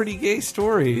 2 pretty gay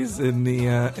stories in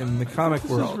the comic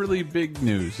world. This is really big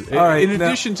news. All right, in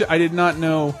addition to, I did not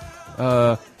know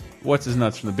What's His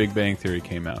Nuts from The Big Bang Theory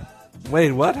came out.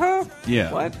 Wait, what, huh?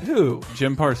 Yeah. What? Who?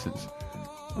 Jim Parsons.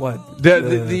 What?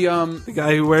 The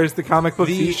guy who wears the comic book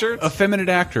T-shirts? Effeminate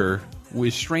actor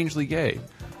was strangely gay.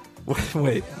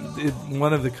 Wait,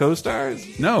 one of the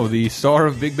co-stars? No, the star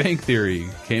of Big Bang Theory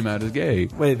came out as gay.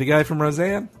 Wait, the guy from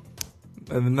Roseanne?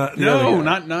 Not him.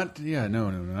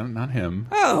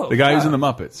 Oh, the guy who's in the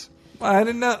Muppets. Well, I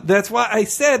didn't know. That's why I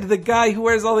said the guy who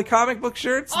wears all the comic book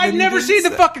shirts. I've never seen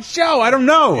the fucking show. I don't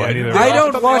know. Yeah, I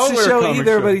don't watch the show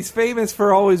either, but he's famous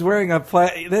for always wearing a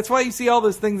Flash. That's why you see all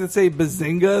those things that say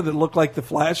Bazinga that look like the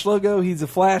Flash logo. He's a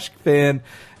Flash fan,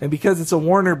 and because it's a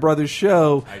Warner Brothers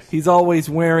show, he's always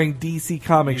wearing DC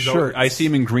comic shirts. I see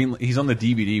him in Green. He's on the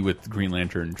DVD with Green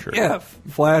Lantern shirt. Yeah,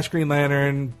 Flash, Green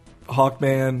Lantern,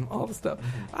 Hawkman, all the stuff.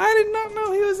 I did not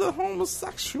know he was a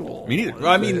homosexual. Me neither.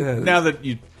 Well, I mean, now that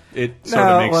it sort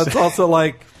of makes sense. It's also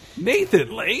like,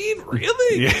 Nathan Lane?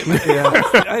 Really? Yeah.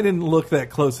 I didn't look that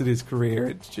close at his career.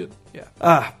 It should, yeah.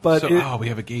 We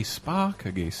have a gay Spock,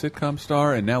 a gay sitcom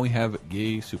star, and now we have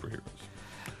gay superheroes.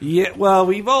 Yeah, well,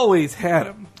 we've always had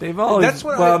them. They've always. That's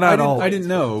what I didn't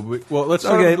know. But, well, let's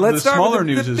start. Okay, let's start smaller with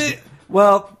news is.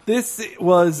 Well, this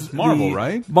was Marvel,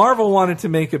 right? Marvel wanted to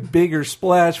make a bigger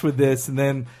splash with this, and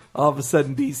then all of a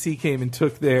sudden DC came and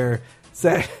took their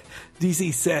DC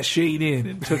sashayed in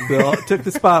and took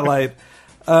the spotlight.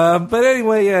 But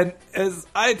anyway, as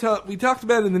we talked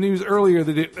about in the news earlier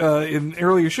that in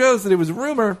earlier shows that it was a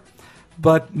rumor,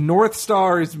 but North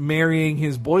Star is marrying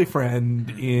his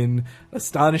boyfriend in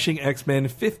Astonishing X-Men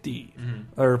 50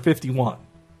 or 51.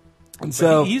 And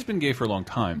so he's been gay for a long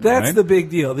time. That's right? the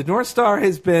big deal. The North Star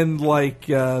has been like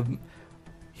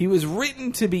he was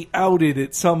written to be outed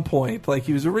at some point. Like,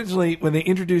 he was originally, when they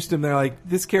introduced him, they're like,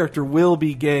 this character will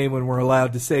be gay when we're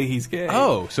allowed to say he's gay.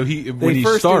 Oh, so when they he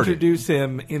first started, introduced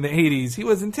him in the 80s. He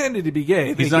was intended to be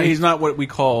gay. He's not what we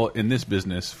call in this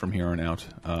business from here on out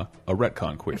a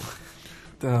retcon queer.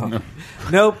 No.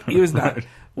 Nope, he was not.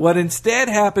 What instead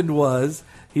happened was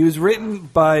he was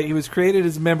created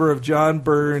as a member of John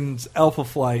Byrne's Alpha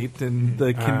Flight and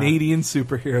the Canadian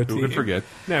superhero team. Who could forget?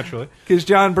 Naturally. Because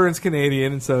John Byrne's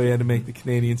Canadian, and so he had to make the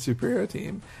Canadian superhero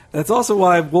team. That's also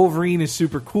why Wolverine is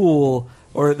super cool,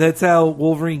 or that's how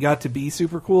Wolverine got to be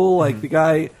super cool. Like, the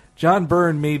guy, John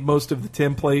Byrne, made most of the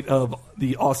template of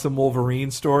the Awesome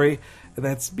Wolverine story, and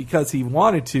that's because he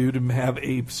wanted to have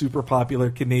a super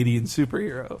popular Canadian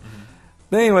superhero.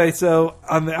 But anyway, so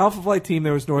on the Alpha Flight team,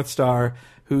 there was North Star,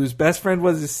 whose best friend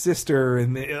was his sister,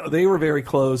 and they were very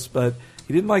close, but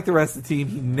he didn't like the rest of the team.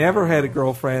 He never had a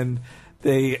girlfriend.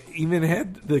 They even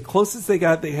had, the closest they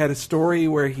got, they had a story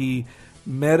where they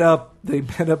met up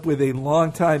with a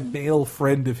longtime male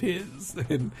friend of his,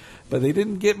 but they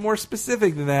didn't get more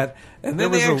specific than that. And then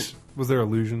was there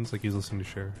illusions, like he's listening to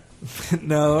Cher?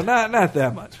 No, not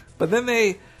that much. But then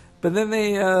they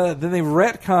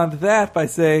retconned that by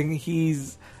saying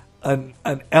he's an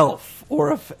elf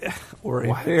or a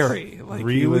fairy. Like,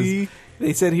 really?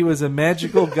 They said he was a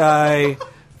magical guy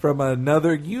from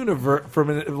another universe.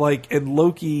 And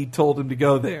Loki told him to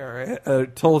go there.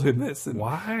 Told him this and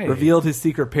why? Revealed his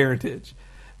secret parentage,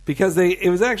 because it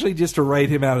was actually just to write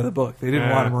him out of the book. They didn't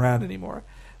want him around anymore.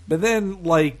 But then,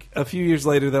 like, a few years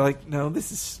later, they're like, no,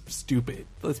 this is stupid.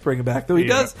 Let's bring him back. Though he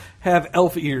does have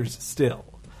elf ears still.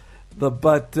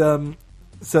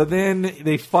 So then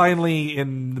they finally,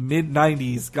 in the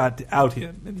mid-'90s, got to out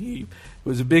him. And it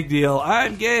was a big deal.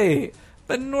 I'm gay.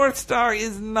 But North Star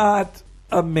is not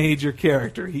a major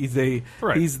character. He's not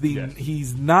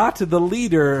the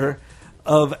leader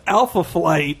of Alpha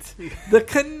Flight, the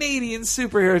Canadian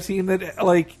superhero team that,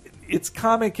 like, its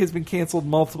comic has been canceled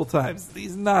multiple times.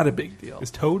 He's not a big deal. Is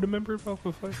Toad a member of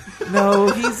Alpha Flight? No,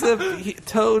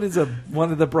 Toad is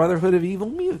one of the Brotherhood of Evil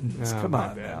Mutants. Come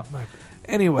on now.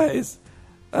 Anyways,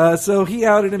 so he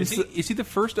outed him. Is he the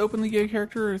first openly gay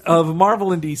character of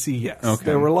Marvel and DC? Yes. Okay.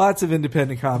 There were lots of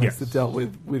independent comics that dealt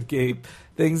with gay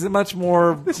things in a much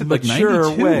more mature like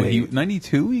 92. way.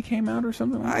 92 he came out or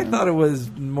something like I that? thought it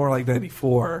was more like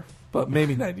 94, but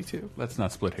maybe 92. Let's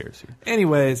not split hairs here.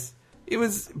 Anyways,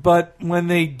 but when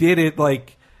they did it,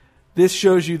 like, this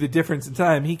shows you the difference in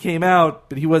time. He came out,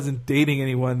 but he wasn't dating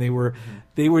anyone.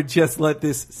 They would just let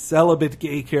this celibate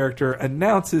gay character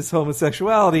announce his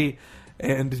homosexuality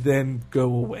and then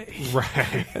go away.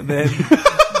 Right. And then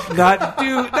not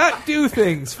do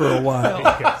things for a while.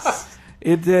 Yes.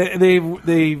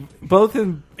 They both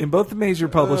in both the major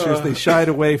publishers, they shied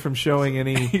away from showing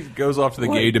any. He goes off to the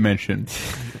gay dimension.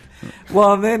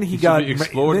 Well, and then he got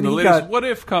explored in the latest What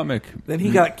If comic. Then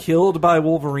he got killed by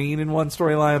Wolverine in one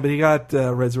storyline, but he got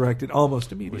resurrected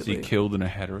almost immediately. Was he killed in a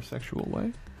heterosexual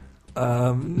way?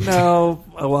 No.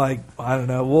 Well, I don't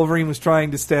know. Wolverine was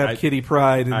trying to stab Kitty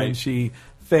Pryde, and then she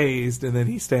phased, and then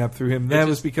he stabbed through him. That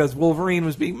was because Wolverine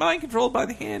was being mind controlled by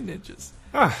the hand ninjas.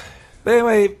 But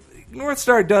anyway, North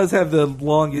Star does have the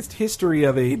longest history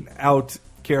of an out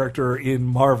character in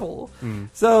Marvel,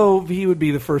 so he would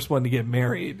be the first one to get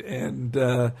married, and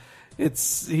I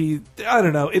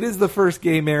don't know. It is the first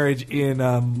gay marriage in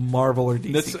Marvel or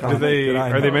DC.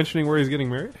 Are they mentioning where he's getting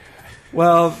married?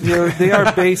 Well, they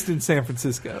are based in San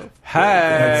Francisco.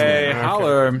 Hey,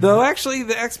 holler! Though actually,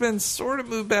 the X-Men sort of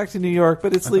moved back to New York,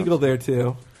 but it's legal there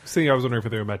too. See, I was wondering if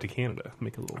they were about to Canada,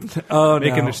 making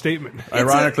their statement.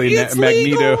 Ironically,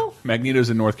 Magneto's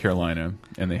in North Carolina,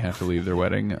 and they have to leave their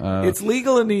wedding. It's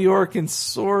legal in New York and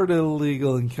sort of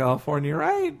legal in California,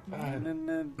 right? I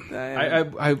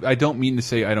don't mean to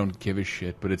say I don't give a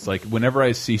shit, but it's like whenever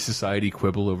I see society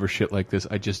quibble over shit like this,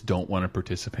 I just don't want to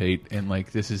participate. And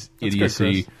like, this is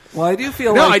idiocy. Well, I do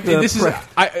feel like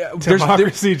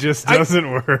democracy just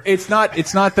doesn't work. It's not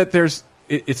that there's.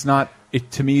 It's not.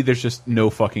 To me, there's just no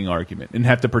fucking argument, and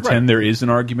have to pretend there is an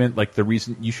argument. Like, the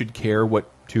reason you should care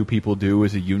what two people do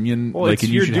as a union, well, like, it's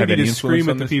and your you should have duty any to scream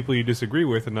at the this. people you disagree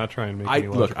with and not try and make any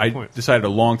logical points. I decided a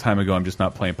long time ago I'm just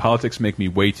not playing. Politics make me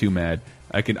way too mad.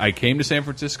 I came to San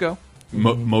Francisco.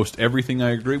 Most everything I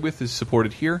agree with is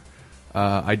supported here.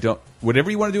 I don't. Whatever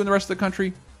you want to do in the rest of the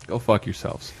country, go fuck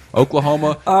yourselves.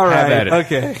 Oklahoma, all right, have at it.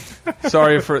 Okay.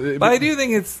 Sorry for. But I do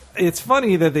think it's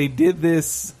funny that they did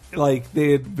this. Like,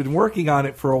 they had been working on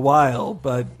it for a while,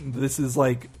 but this is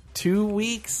like 2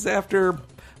 weeks after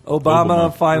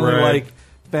Obama finally like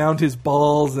found his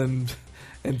balls and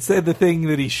said the thing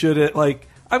that he should have. Like,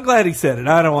 I'm glad he said it.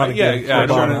 I don't want to yeah, get yeah, I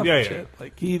don't Obama wanna- yeah, shit.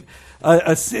 yeah. Like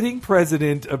a sitting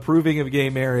president approving of gay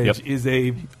marriage Yep. is a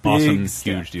big Awesome,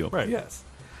 step. huge deal. Right. Yes.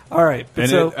 All right. But And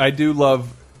so I do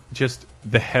love just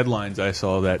the headlines I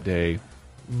saw that day.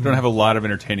 Don't have a lot of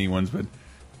entertaining ones, but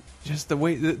just the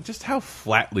way, just how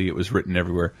flatly it was written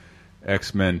everywhere.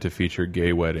 X-Men to feature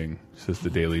gay wedding, says the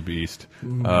Daily Beast.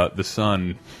 The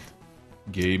Sun,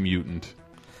 gay mutant.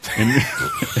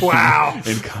 Wow.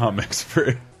 In comics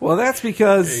for well, that's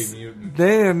because Gay mutant.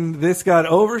 then this got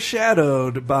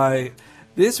overshadowed by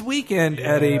this weekend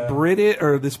at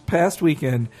a this past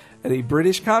weekend at a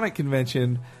British comic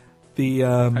convention. The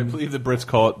I believe the Brits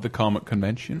call it the Comic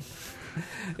Convention.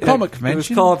 Comic Convention. It was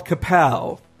called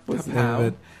Kapow. Was the name of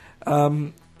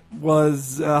it.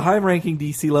 Was high-ranking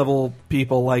DC level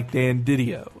people like Dan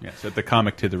Didio. Yes, at the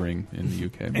Comic Tithering in the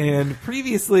UK. And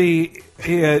previously,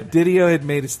 Didio had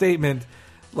made a statement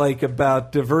like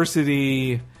about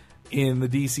diversity in the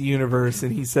DC universe,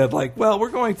 and he said like, "Well, we're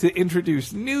going to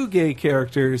introduce new gay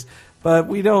characters, but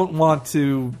we don't want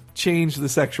to change the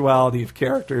sexuality of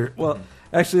character." Well,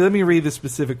 actually, let me read the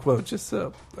specific quote just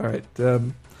so. All right.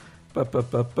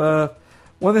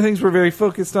 One of the things we're very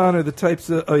focused on are the types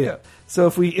of. Oh yeah. So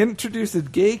if we introduce a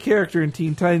gay character in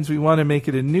Teen Titans, we want to make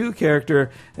it a new character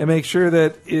and make sure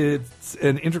that it's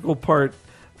an integral part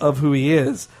of who he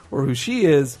is or who she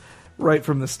is right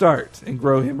from the start and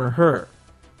grow him or her.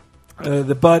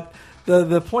 But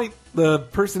the point, the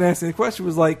person asking the question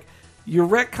was like, you're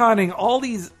retconning all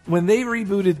these. When they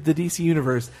rebooted the DC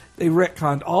universe, they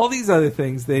retconned all these other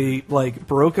things. They like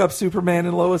broke up Superman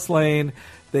and Lois Lane.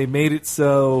 They made it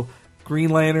so Green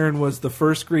Lantern was the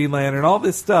first Green Lantern. All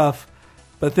this stuff.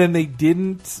 But then they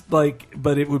didn't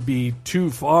but it would be too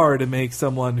far to make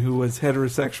someone who was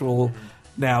heterosexual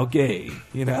now gay,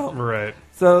 you know? Right.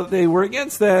 So they were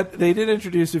against that. They did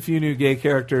introduce a few new gay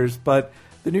characters, but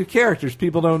the new characters,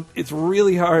 people don't, it's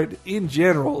really hard in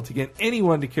general to get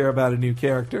anyone to care about a new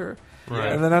character.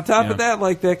 Right. And then on top of that,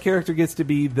 that character gets to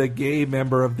be the gay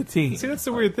member of the team. See, that's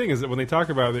the weird thing is that when they talk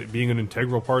about it being an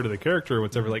integral part of the character or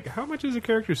whatever, like, how much is a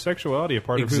character's sexuality a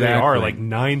part of who they are? Like,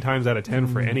 9 times out of 10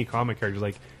 for any comic character.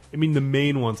 Like, I mean, the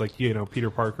main ones, like, Peter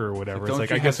Parker or whatever. It's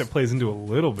like, I guess it plays into a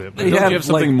little bit. But They Don't you have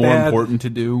something more important to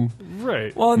do?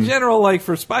 right. Well, in general,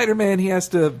 for Spider-Man, he has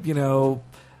to,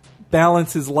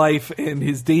 balance his life, and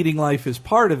his dating life is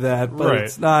part of that, but Right.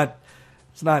 it's not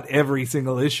every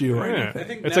single issue or Yeah.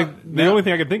 anything. It's the only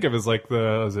thing I can think of is like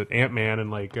Ant-Man and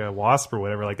Wasp or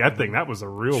whatever. Like that thing, that was a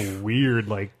real weird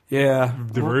Yeah.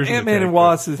 diversion. Ant-Man to and take,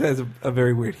 Wasp has a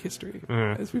very weird history,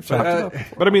 as we've talked about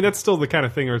before. But I mean, that's still the kind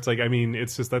of thing where it's like, I mean,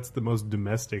 it's just that's the most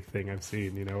domestic thing I've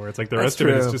seen, where it's like the rest of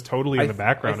it is true. just totally in the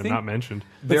background and think- not mentioned.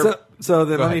 So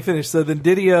then Go let me ahead. finish. So then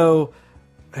Didio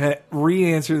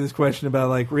re-answered this question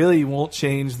about really you won't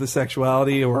change the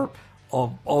sexuality or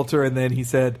alter, and then he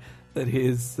said that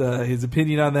his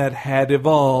opinion on that had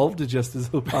evolved, just as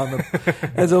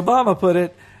Obama put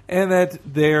it, and that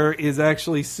there is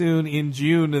actually soon in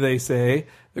June, they say,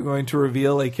 they're going to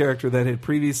reveal a character that had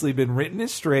previously been written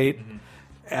as straight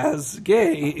as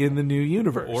gay in the new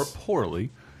universe. Or poorly.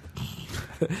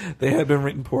 They had been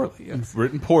written poorly, yes.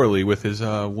 Written poorly with his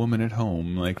woman at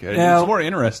home. Now- It's more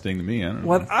interesting to me. I don't know.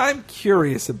 What I'm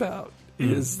curious about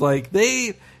is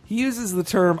he uses the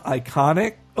term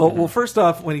iconic. Oh, well, first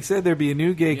off, when he said there'd be a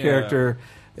new gay character,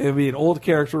 it would be an old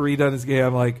character redone as gay.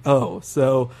 I'm like, oh,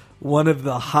 so one of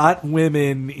the hot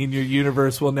women in your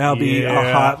universe will now be a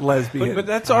hot lesbian. But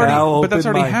that's How already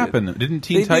open-minded. happened. Didn't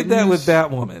Teen They Titans? did that with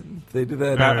Batwoman. They did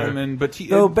that. Batwoman, but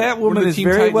Though one of Batwoman the is Teen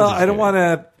very Titans well. is I don't gay.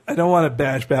 want to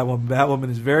bash Batwoman. Batwoman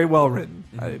is very well written.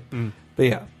 But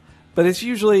yeah. But it's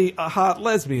usually a hot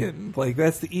lesbian.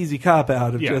 That's the easy cop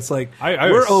out of just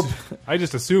we're open. I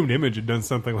just assumed Image had done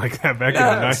something like that back in the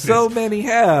Yeah, 90s. so many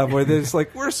have where they're just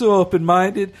we're so open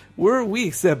minded. We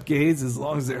accept gays as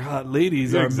long as they're hot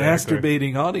ladies. Our Exactly.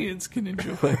 masturbating audience can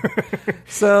enjoy.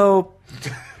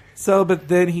 But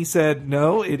then he said,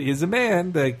 no, it is a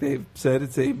man. They've said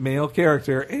it's a male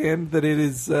character, and that it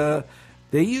is.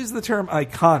 They use the term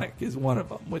iconic is one of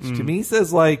them, which to me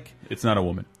says It's not a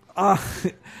woman.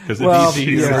 Because the well, DC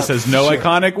yeah, universe says no sure.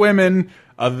 iconic women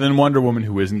other than Wonder Woman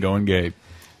who isn't going gay.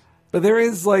 But there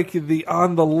is the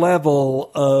on the level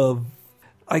of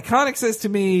iconic says to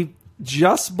me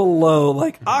just below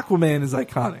Aquaman is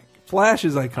iconic, Flash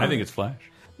is iconic. I think it's Flash.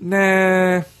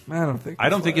 Nah, I don't think. I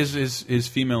don't think Flash. his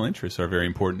female interests are very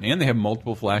important, and they have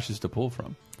multiple Flashes to pull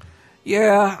from.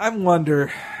 Yeah, I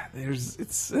wonder. I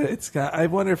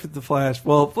wonder if it's the Flash.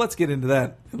 Well, let's get into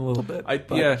that in a little bit.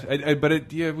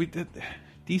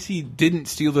 DC didn't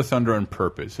steal the thunder on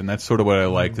purpose, and that's sort of what I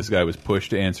like. This guy was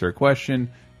pushed to answer a question,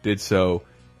 did so,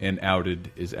 and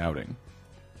outed is outing.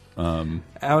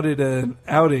 outed an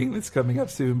outing that's coming up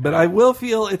soon. But I will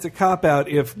feel it's a cop-out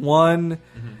if, one,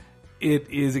 it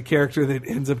is a character that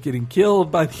ends up getting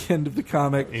killed by the end of the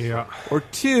comic, or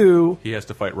two, he has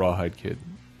to fight Rawhide Kid.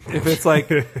 If it's like,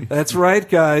 that's right,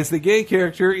 guys, the gay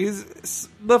character is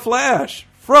the Flash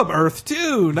from Earth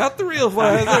 2, not the real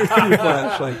Flash, Earth 2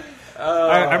 Flash. Like,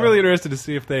 I'm really interested to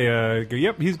see if they go,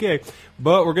 yep, he's gay.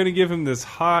 But we're going to give him this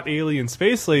hot alien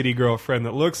space lady girlfriend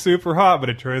that looks super hot, but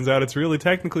it turns out it's really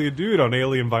technically a dude on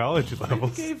alien biology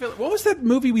levels. What was that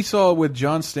movie we saw with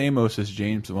John Stamos as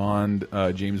James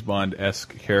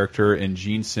Bond-esque character, and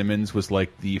Gene Simmons was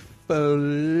like the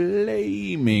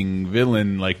flaming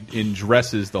villain, like in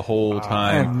dresses the whole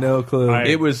time? I have no clue.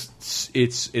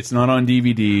 It's not on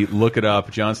DVD. Look it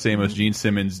up. John Stamos, Gene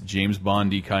Simmons, James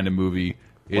Bondy kind of movie.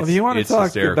 Well, if you want to talk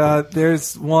hysterical. about,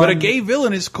 there's one. But a gay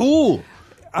villain is cool.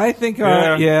 I think,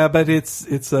 but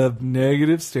it's a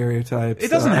negative stereotype. It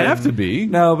doesn't have to be.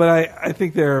 No, but I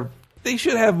think they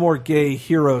should have more gay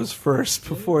heroes first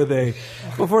before they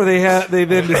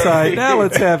then decide, now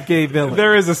let's have gay villains.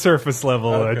 There is a surface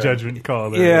level judgment call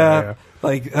there. Yeah.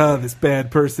 Like, this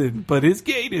bad person, but his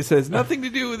gayness has nothing to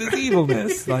do with his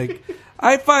evilness. Like,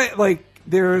 I find, like,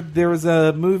 there was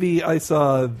a movie I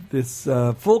saw, this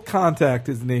Full Contact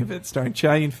is the name of it, starring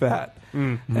Chow Yun-fat.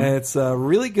 Mm-hmm. And it's a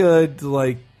really good,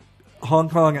 like, Hong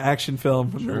Kong action film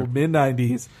from the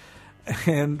mid-90s.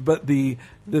 But the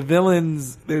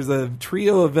villains, there's a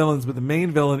trio of villains, but the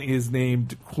main villain is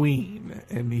named Queen,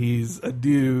 and he's a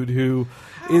dude who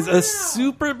is a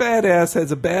super badass,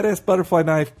 has a badass butterfly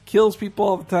knife, kills people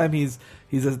all the time. He's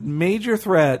a major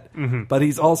threat, but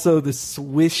he's also the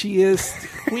swishiest,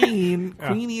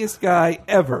 queeniest guy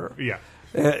ever. Yeah,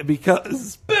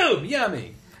 because boom,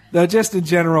 yummy. No, just in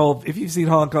general, if you've seen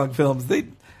Hong Kong films,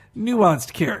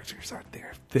 nuanced characters aren't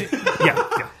their thing.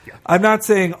 Yeah. I'm not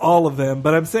saying all of them,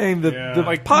 but I'm saying the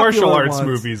like popular martial arts ones,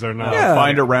 movies are not.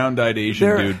 Find a round-eyed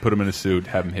Asian dude, put him in a suit,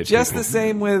 have him hit just people.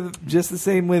 the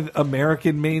same with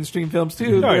American mainstream films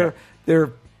too.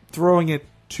 They're throwing it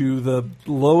to the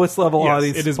lowest level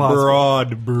audience. It is possible.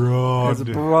 broad, as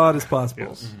broad as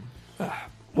possible. Yes.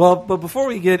 Well, but before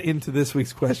we get into this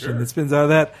week's question that spins out of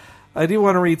that, I do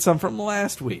want to read some from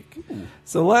last week.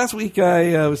 So last week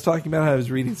I was talking about how I was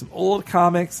reading some old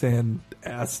comics and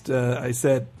asked, I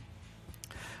said,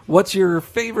 what's your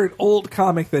favorite old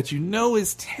comic that you know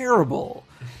is terrible,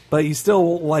 but you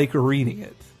still like reading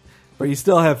it? Or you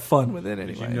still have fun with it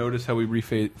anyway? Did you notice how we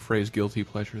rephrased guilty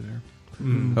pleasure there?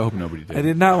 I hope nobody did. I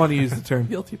did not want to use the term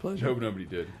guilty pleasure. I hope nobody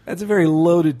did. That's a very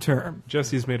loaded term.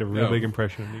 Jesse's made a real big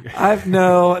impression on you guys.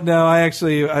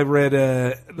 I read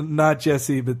not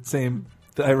Jesse, but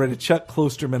I read a Chuck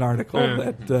Klosterman article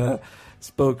that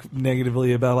spoke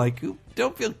negatively about, like,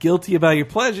 don't feel guilty about your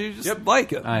pleasure, just like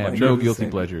them. I have no guilty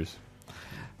pleasures.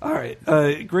 All right,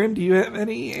 Grim, do you have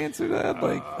any answer to that?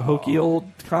 Like, hokey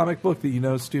old comic book that you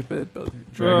know is stupid? But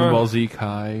Dragon Ball Z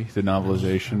Kai, the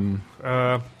novelization.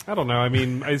 I don't know. I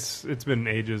mean, it's been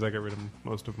ages. I got rid of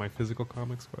most of my physical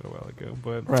comics quite a while ago.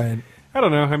 But right. I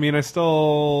don't know. I mean, I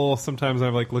still sometimes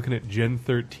I'm like looking at Gen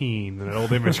 13, an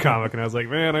old Image comic, and I was like,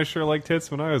 man, I sure liked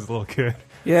tits when I was a little kid.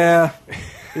 Yeah,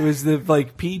 it was the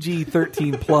like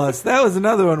PG-13 plus. That was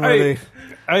another one where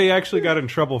I actually got in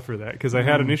trouble for that because I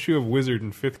had an issue of Wizard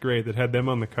in 5th grade that had them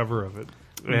on the cover of it.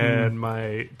 And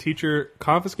my teacher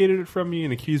confiscated it from me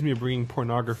and accused me of bringing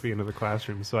pornography into the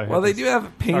classroom. So they do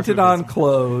have painted-on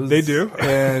clothes. They do,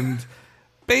 and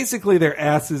basically their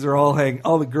asses are all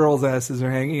the girls' asses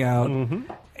are hanging out.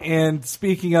 And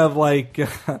speaking of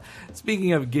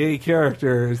gay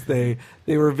characters, they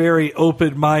were very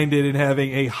open-minded in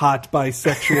having a hot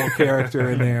bisexual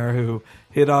character in there who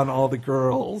hit on all the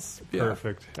girls.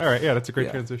 Perfect. All right, that's a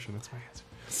great transition. That's my answer.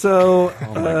 So,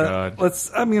 oh my God.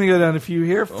 I'm going to go down a few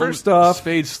here. First off,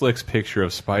 Spade Slick's picture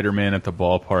of Spider-Man at the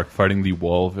ballpark fighting the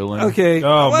wall villain. Okay.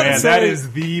 Oh man, that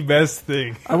is the best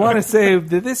thing. I want to say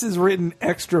that this is written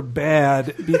extra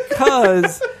bad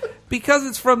because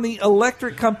it's from the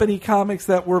Electric Company comics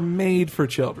that were made for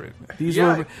children.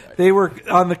 They were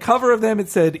on the cover of them. It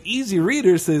said "Easy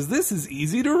Reader" says this is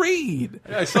easy to read.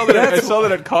 Yeah, I saw that. I saw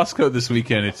that at Costco this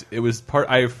weekend. It was part.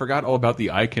 I forgot all about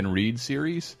the I Can Read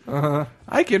series.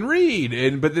 I can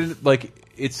read, but then like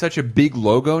it's such a big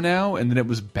logo now, and then it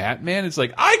was Batman. It's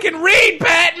like I can read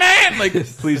Batman. Like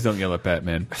please don't yell at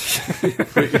Batman.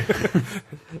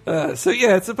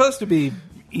 It's supposed to be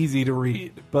easy to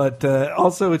read, but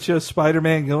also it shows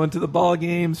Spider-Man going to the ball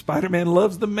game. Spider-Man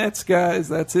loves the Mets, guys.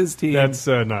 That's his team. That's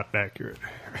not accurate.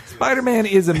 Spider-Man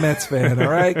is a Mets fan. All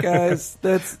right, guys.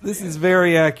 This is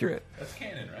very accurate. That's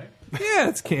canon, right? Yeah,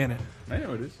 it's canon. I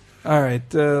know it is. All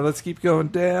right, let's keep going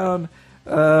down.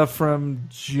 From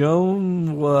Joan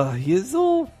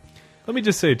Hizzle. Let me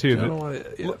just say too Don't know that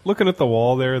what- yeah. looking at the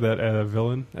wall there, that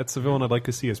villain, that's the villain I'd like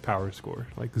to see his power score,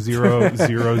 like 0,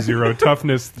 0, 0,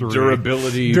 toughness 3,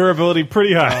 durability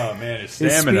pretty high. Oh man, his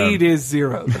His stamina. speed is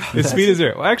 0. His speed is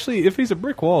 0. Well, actually, if he's a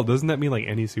brick wall, doesn't that mean like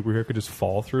any superhero could just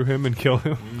fall through him and kill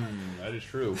him? That is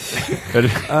true.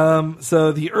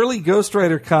 So the early Ghost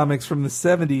Rider comics from the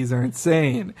 70s are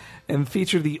insane and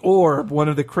feature the Orb, one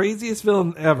of the craziest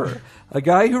villains ever. A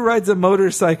guy who rides a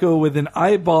motorcycle with an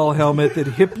eyeball helmet that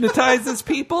hypnotizes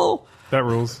people. That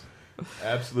rules.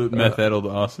 Absolute method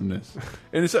awesomeness.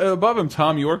 And it's, above him,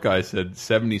 Tom York guy said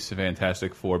 70s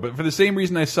Fantastic Four. But for the same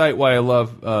reason I cite why I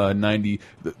love 90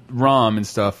 the ROM and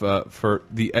stuff, for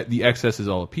the excess is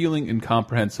all appealing,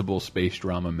 incomprehensible space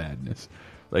drama madness.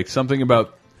 Like something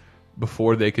about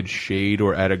before they could shade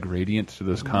or add a gradient to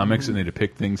those comics and they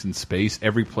depict things in space.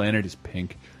 Every planet is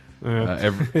pink.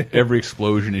 Every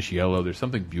explosion is yellow. There's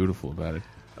something beautiful about it.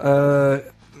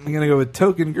 I'm going to go with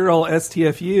Token Girl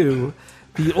STFU.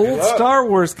 The old Star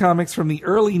Wars comics from the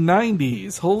early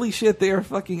 90s. Holy shit, they are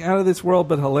fucking out of this world,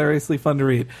 but hilariously fun to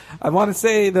read. I want to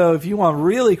say, though, if you want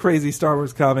really crazy Star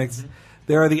Wars comics,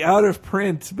 there are the out of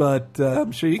print, but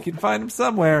I'm sure you can find them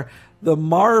somewhere, the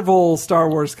Marvel Star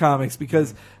Wars comics,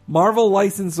 because Marvel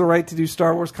licensed the right to do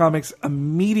Star Wars comics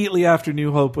immediately after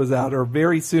New Hope was out, or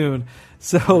very soon.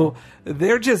 So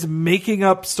they're just making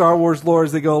up Star Wars lore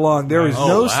as they go along. There is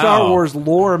no Star Wars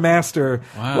lore master.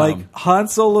 Wow. Like Han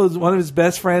Solo's one of his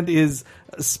best friend is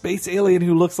a space alien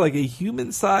who looks like a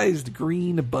human-sized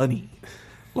green bunny.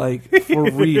 Like, for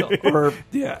real. Or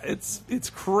yeah, it's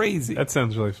crazy. That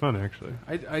sounds really fun, actually.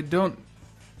 I don't.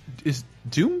 Is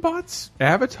Doombot's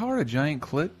avatar a giant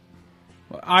clit?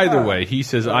 Well, either way, he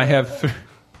says I have.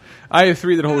 I have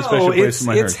 3 that hold a special place in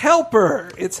my heart. It's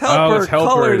Helper. It's Helper. Oh, it's Helper.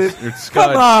 Colored. It's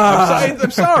Come on.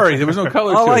 I'm sorry. There was no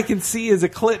color All to I it. can see is a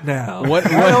clit now. What-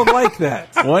 I don't like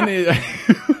that. One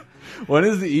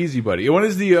is the Easy Buddy. One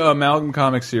is the Amalgam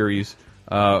comic series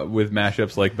with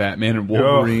mashups like Batman and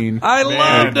Wolverine. I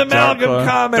loved Amalgam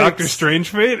Comics. Doctor Strange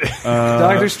Fate.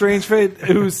 Doctor Strange Fate,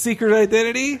 whose secret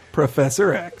identity?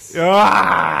 Professor X. They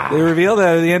reveal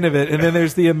that at the end of it. And then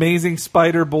there's the Amazing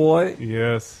Spider Boy.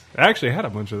 Yes. I actually had a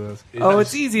bunch of those. Oh,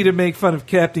 it's easy to make fun of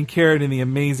Captain Carrot and the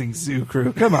Amazing Zoo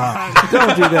Crew. Come on.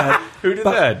 Don't do that. Who did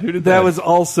that? Who did that? That was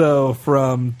also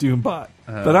from Doombot.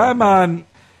 But I'm on...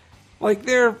 Like,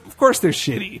 of course they're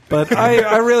shitty, but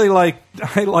I really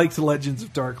liked Legends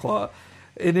of Darklaw.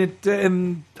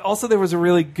 And also there was a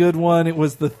really good one. It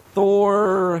was the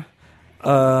Thor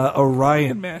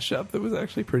Orion mashup that was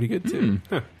actually pretty good too.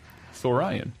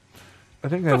 Thorion. I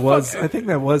think that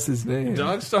was his name.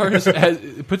 Dog Stars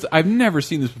puts. I've never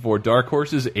seen this before. Dark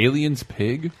Horse's Aliens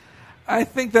Pig. I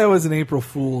think that was an April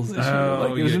Fool's issue.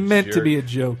 Like it was you meant to jerk. be a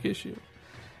joke issue.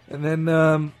 And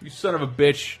then You son of a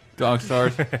bitch, Dog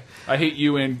Stars. I hate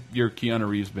you and your Keanu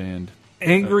Reeves band.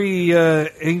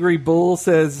 Angry Bull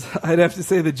says I'd have to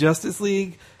say the Justice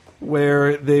League,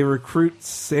 where they recruit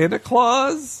Santa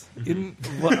Claus.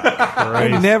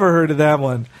 I never heard of that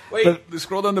one. Wait,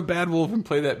 scroll down to Bad Wolf and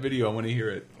play that video. I want to hear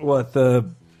it. What, the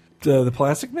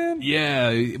Plastic Man?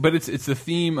 Yeah, but it's the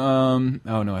theme. Oh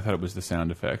no, I thought it was the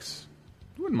sound effects.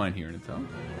 I wouldn't mind hearing it though.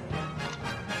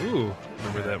 Ooh,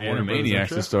 remember that Warner Brothers Animaniacs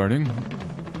intro? is starting.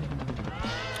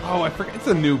 Oh, I forget. It's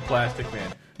a new Plastic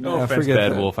Man. No Yeah, offense, forget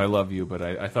Bad that. Wolf. I love you, but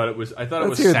I thought it was. I thought Let's it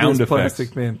was hear sound this effects.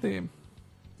 Plastic Man theme.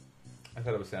 I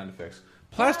thought it was sound effects.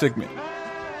 Plastic Man.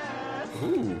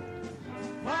 Ooh.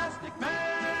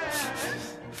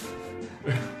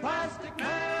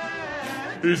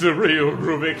 He's a real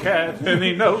groovy cat, and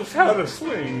he knows how to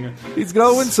swing. He's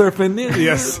going surfing.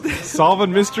 Yes,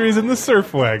 solving mysteries in the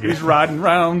surf wagon. He's riding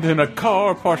around in a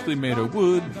car partially made of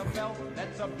wood.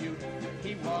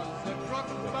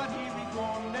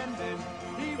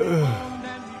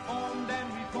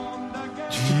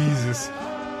 Jesus.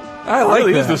 I like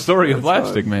Really that. is the story of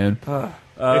Plastic Man. It's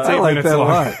I 8 like minutes that a long.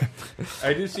 lot.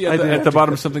 I do see I do. at the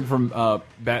bottom something from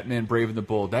Batman Brave and the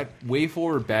Bold. That Way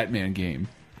Forward Batman game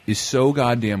is so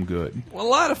goddamn good. Well, a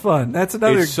lot of fun. That's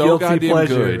another It's so guilty goddamn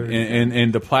pleasure. good,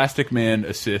 and the Plastic Man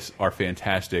assists are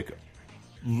fantastic.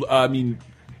 I mean,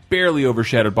 barely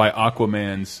overshadowed by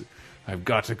Aquaman's. I've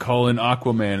got to call in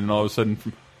Aquaman, and all of a sudden,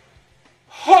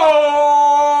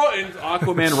 and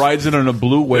Aquaman rides in on a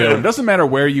blue whale. It doesn't matter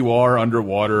where you are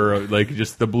underwater, like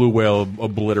just the blue whale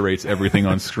obliterates everything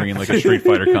on screen like a Street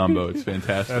Fighter combo. It's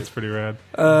fantastic. That's pretty rad.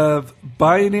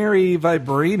 Binary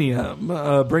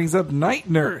Vibranium brings up Night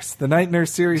Nurse, the Night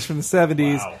Nurse series from the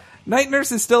 70s. Wow. Night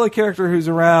Nurse is still a character who's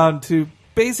around to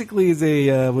basically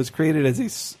was created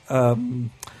as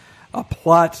a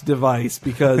plot device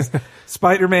because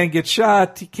Spider-Man gets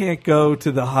shot. He can't go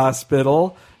to the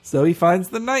hospital. So he finds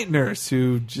the night nurse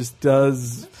who just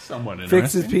does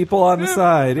fixes people on the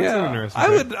side. Yeah,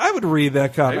 I would read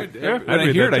that comic. When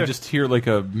I hear it, I just hear like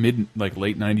a late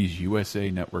 '90s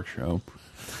USA Network show.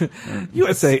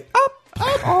 USA up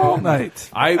all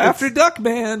night. After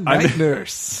Duckman, night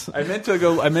nurse. I meant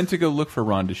to go look for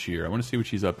Rhonda Shear. I want to see what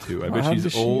she's up to. I bet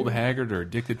she's old, haggard, or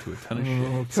addicted to a ton of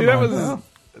shit. See,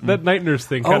 that night nurse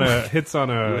thing kind of hits on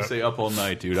a... USA Up All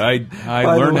Night, dude. I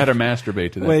learned how to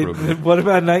masturbate to that program. What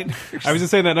about night nurse? I was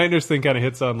just saying that night nurse thing kind of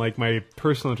hits on like my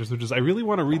personal interest, which is I really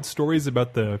want to read stories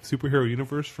about the superhero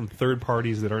universe from third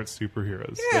parties that aren't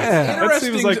superheroes. Yeah. That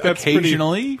seems like that's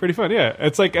occasionally. pretty fun. Yeah,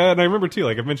 it's like, and I remember too,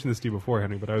 like I've mentioned this to you before,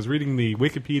 Henry, but I was reading the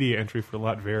Wikipedia entry for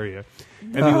Latveria,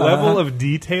 and the level of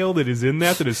detail that is in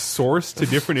that is sourced to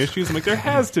different issues. I'm like, there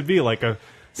has to be like a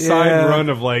side run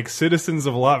of like Citizens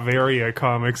of Latveria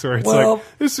comics where it's like,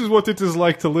 this is what it is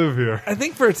like to live here. I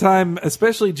think for a time,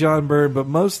 especially John Byrne, but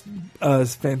most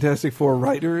Fantastic Four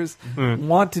writers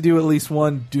want to do at least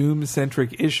one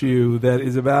Doom-centric issue that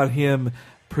is about him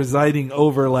presiding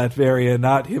over Latveria,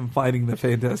 not him fighting the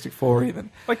Fantastic Four even.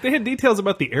 Like they had details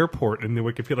about the airport in the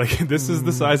Wikipedia. Like this is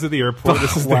the size of the airport.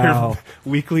 This is their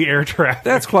weekly air traffic.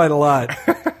 That's quite a lot.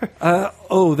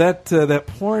 That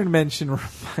porn mention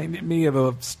reminded me of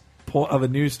a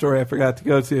news story I forgot to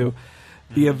go to.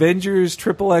 The Avengers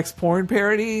XXX porn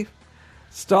parody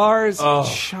stars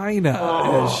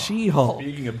China as She-Hulk.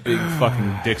 Speaking of big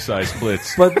fucking dick-sized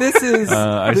splits. But this is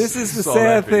the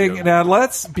sad thing. Video. Now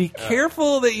let's be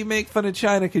careful that you make fun of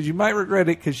China because you might regret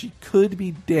it because she could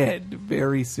be dead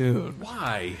very soon.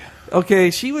 Why?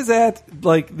 Okay, she was at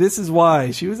this is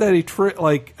why she was at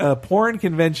a porn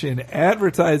convention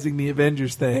advertising the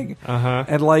Avengers thing,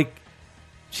 and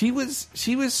she was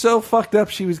so fucked up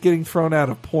she was getting thrown out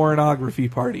of pornography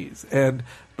parties and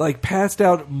passed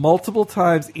out multiple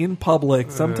times in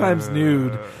public, sometimes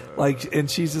nude,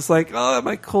 and she's just like, oh,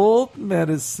 my cold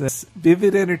medicine,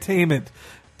 Vivid Entertainment,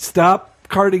 stop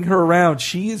carting her around.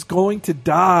 She is going to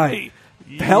die.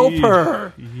 Help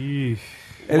her.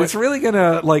 And it's really going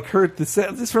to hurt the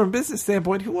set. This from a business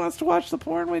standpoint. Who wants to watch the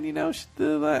porn when you know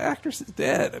the actress is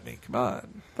dead? I mean, come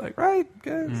on. Right,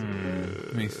 guys?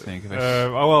 Let me think.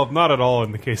 Well, not at all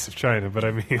in the case of China, but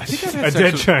I mean, a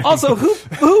dead China. Also,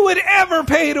 who would ever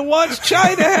pay to watch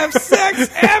China have sex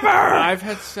ever? I've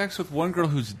had sex with one girl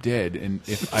who's dead, and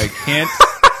if I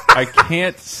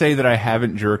can't say that I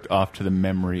haven't jerked off to the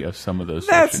memory of some of those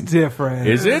That's sessions. different.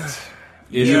 Is it?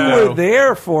 You were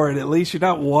there for it. At least you're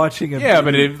not watching it. Yeah,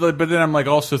 but then I'm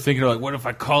also thinking what if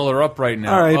I call her up right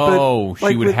now? All right,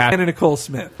 she would have. Anna Nicole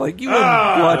Smith. You wouldn't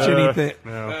watch anything.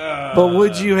 No. But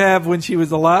would you have when she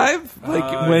was alive?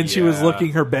 When she was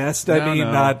looking her best?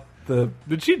 Not the.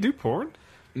 Did she do porn?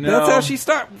 No. That's how she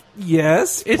started.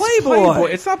 Yes, it's Playboy.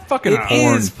 It's not fucking porn.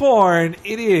 It is porn.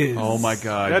 It is. Oh my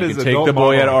god! That you is can take the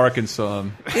boy out of Arkansas.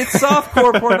 It's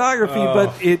softcore pornography,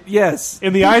 but in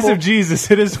the eyes of Jesus,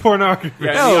 it is pornography.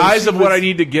 Yeah, in the eyes of what I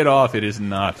need to get off, it is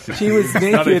not. She was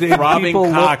naked not a and throbbing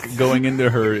people cock looked, going into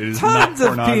her. It is tons not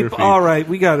of pornography. people. All right,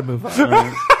 we got to move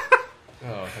on.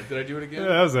 Did I do it again? Yeah,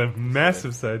 that was a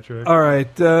massive sidetrack. All right,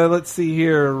 let's see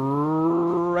here.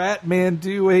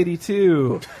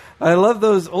 Ratmandu82. I love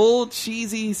those old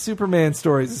cheesy Superman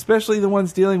stories, especially the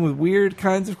ones dealing with weird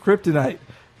kinds of kryptonite.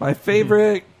 My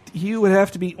favorite hue would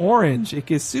have to be orange. It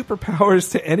gives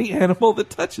superpowers to any animal that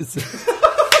touches it.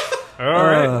 All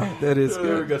right. That is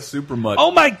good. We got super much.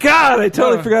 Oh my god, I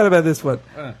totally forgot about this one.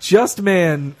 Just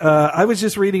Man. I was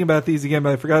just reading about these again,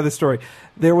 but I forgot the story.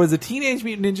 There was a Teenage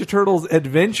Mutant Ninja Turtles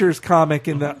Adventures comic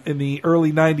in the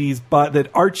early 90s that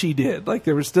Archie did.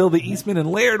 There were still the Eastman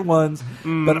and Laird ones,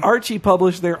 but Archie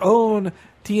published their own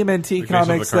TMNT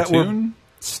comics that were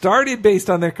started based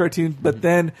on their cartoons, but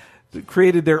then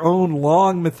created their own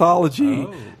long mythology,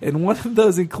 and one of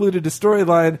those included a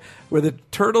storyline where the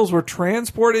turtles were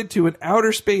transported to an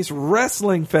outer space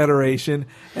wrestling federation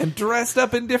and dressed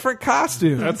up in different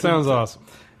costumes. That sounds awesome.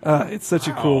 It's such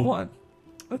a cool one.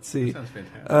 Let's see. Sounds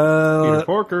fantastic. Peter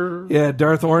Porker. Yeah,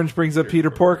 Darth Orange brings up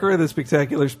Peter Porker, the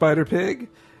spectacular Spider Pig.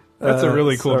 That's a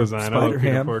really cool design. Spider I love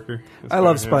Peter Ham. Porker. I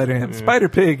love Spider Ham. Yeah. Spider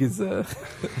Pig is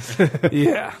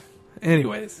yeah.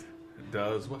 Anyways. It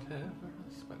does whatever.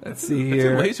 Let's see It's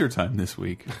here. a laser time this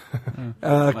week.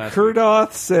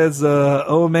 Kurdoth says,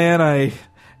 oh man,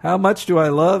 how much do I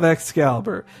love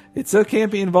Excalibur? It's so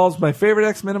campy, involves my favorite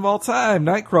X-Men of all time,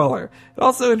 Nightcrawler. It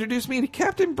also introduced me to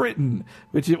Captain Britain,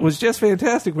 which it was just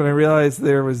fantastic when I realized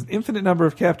there was an infinite number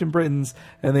of Captain Britons,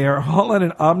 and they are all in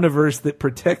an omniverse that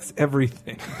protects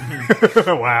everything.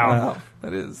 Wow.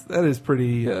 That is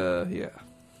pretty, yeah.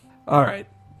 All right.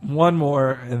 one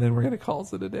more, and then we're going to call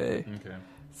it a day. Okay.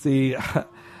 See, I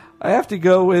have to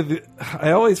go with.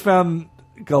 I always found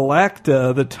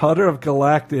Galacta, the daughter of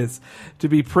Galactus, to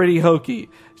be pretty hokey.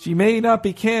 She may not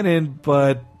be canon,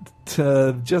 but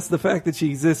just the fact that she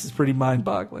exists is pretty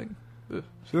mind-boggling.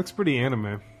 She looks pretty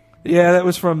anime. Yeah, that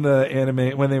was from the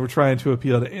anime when they were trying to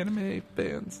appeal to anime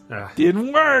fans.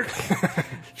 Didn't work.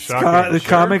 Shocking. The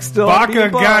comics still Baka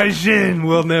being bought. Gaijin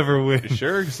will never win.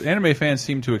 Sure, 'cause anime fans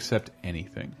seem to accept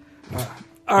anything.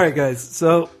 All right, guys.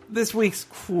 So this week's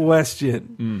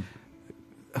question: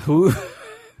 Who?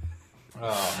 How you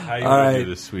All gonna right. do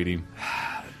this, sweetie?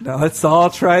 Now let's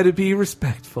all try to be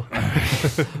respectful.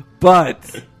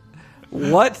 But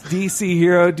what DC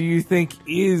hero do you think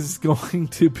is going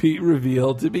to be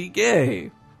revealed to be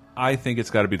gay? I think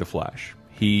it's got to be the Flash.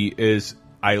 He is.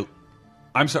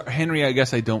 I'm sorry, Henry. I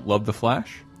guess I don't love the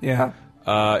Flash. Yeah.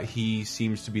 He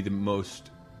seems to be the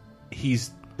most. He's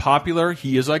popular.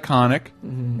 He is iconic.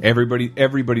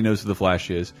 Everybody knows who the Flash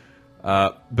is.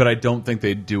 But I don't think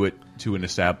they'd do it to an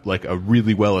like a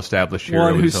really well established hero. One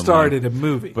in who his own started line. a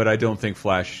movie. But I don't think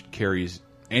Flash carries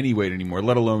any weight anymore.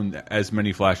 Let alone as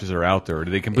many Flashes are out there.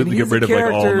 Do they completely And get he's rid a of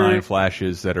like all character- 9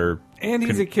 Flashes that are? And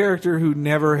he's a character who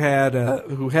never had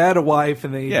who had a wife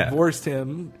and they Yeah. divorced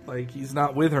him. Like he's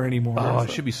not with her anymore. Oh, So-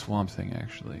 it should be Swamp Thing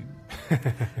actually.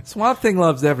 Swamp Thing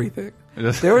loves everything.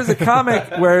 There was a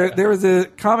comic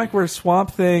where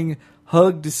Swamp Thing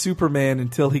hugged Superman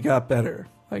until he got better.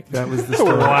 Like that was the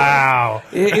story. Wow.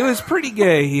 It was pretty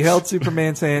gay. He held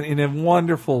Superman's hand in a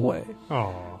wonderful way.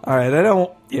 Oh. All right, I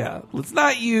don't. Yeah, let's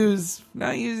not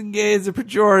using gay as a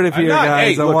pejorative here, not-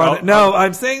 guys. hey, I look, want.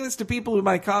 I'm saying this to people who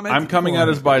might comment. I'm coming out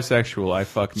as bisexual. I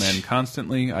fuck men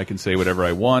constantly. I can say whatever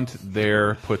I want.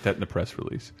 There, put that in the press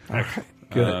release.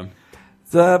 Good.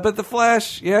 But the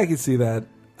Flash, yeah, I can see that.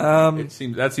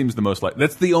 That seems the most like.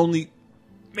 That's the only.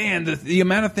 Man, the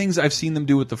amount of things I've seen them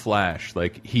do with the Flash,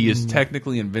 like he is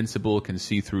technically invincible, can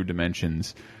see through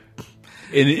dimensions,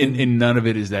 and none of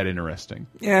it is that interesting.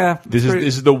 Yeah, This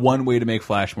is the one way to make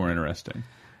Flash more interesting.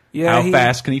 Yeah, How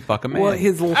fast can he fuck a man? Well,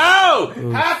 his high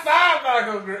five,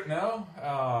 Michael. No,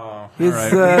 all his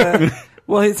right.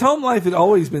 well, his home life had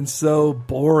always been so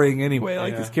boring anyway.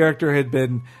 Like Yeah. his character had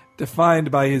been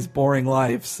defined by his boring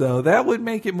life, so that would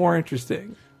make it more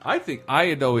interesting. I think I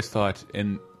had always thought,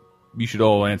 and you should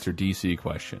all answer DC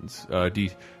questions.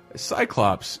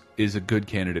 Cyclops is a good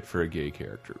candidate for a gay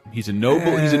character. He's a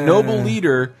noble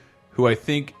leader who I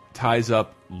think ties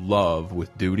up love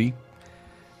with duty.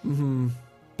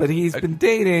 But he's been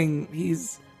dating.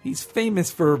 He's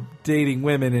famous for dating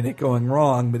women and it going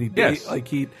wrong. But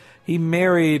he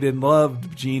married and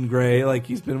loved Jean Grey. Like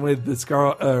he's been with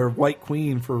the White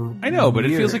Queen for. I know, but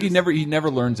years. it feels like he never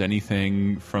learns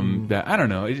anything from that. I don't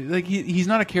know. Like he's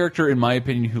not a character, in my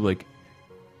opinion, who like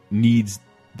needs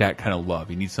that kind of love.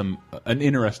 He needs an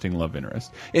interesting love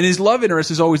interest, and his love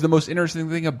interest is always the most interesting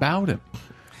thing about him,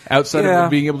 outside of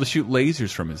being able to shoot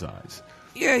lasers from his eyes.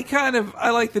 Yeah, he kind of. I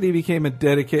like that he became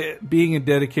being a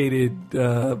dedicated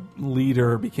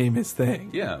leader became his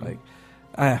thing. Yeah,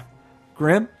 like,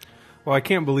 Grim. Well, I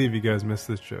can't believe you guys missed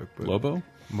this joke. But Lobo?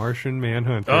 Martian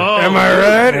Manhunter. Oh, am I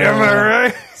right? Am I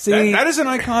right? See, that is an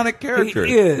iconic character.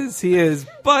 He is.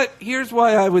 But here's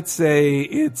why I would say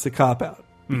it's a cop-out.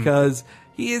 Because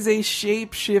he is a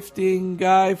shape-shifting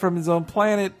guy from his own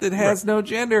planet that has no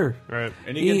gender. Right.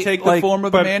 And he can take the form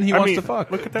of the man he wants to fuck.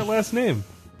 Look at that last name.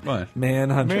 What?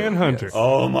 Manhunter. Manhunter. Yes.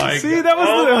 Oh, my God. See, that was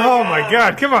oh my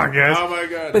God. Come on, guys. Oh, my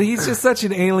God. But he's just such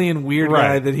an alien, weird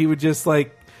guy that he would just,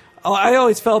 like... I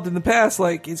always felt in the past,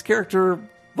 like, his character...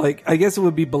 Like, I guess it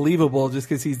would be believable just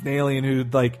because he's an alien who,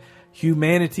 like...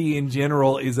 Humanity in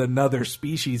general is another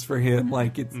species for him.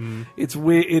 Like it's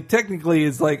weird. It technically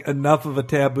is like enough of a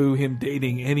taboo him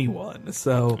dating anyone.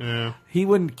 So he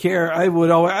wouldn't care. I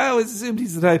always assumed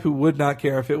he's the type who would not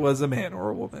care if it was a man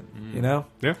or a woman. You know?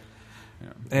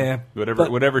 Yeah.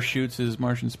 Whatever shoots his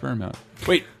Martian sperm out.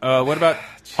 Wait, what about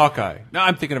Hawkeye? No,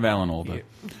 I'm thinking of Alan Alda.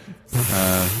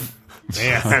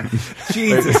 Man.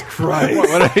 Jesus Christ!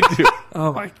 What did I do?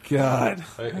 Oh my God,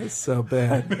 that's so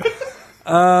bad.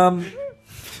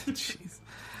 Jeez.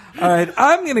 All right,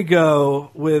 I'm gonna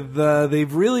go with.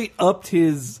 They've really upped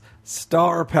his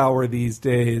star power these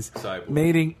days.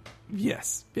 Cyborg.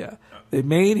 They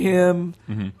made him.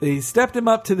 They stepped him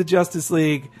up to the Justice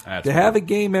League to have a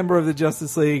gay member of the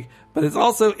Justice League, but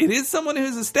it is someone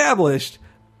who's established,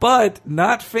 but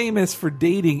not famous for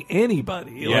dating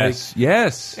anybody.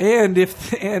 Yes. And if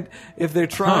they're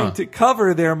trying to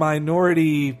cover their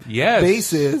minority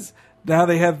bases, now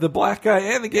they have the black guy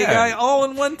and the gay guy all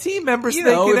in one team member, so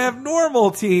they can have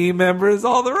normal team members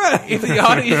all the rest. If the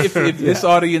audience, if this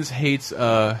audience hates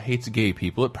gay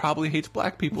people, it probably hates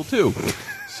black people too.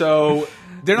 So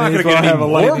they're not going to get any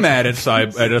more mad at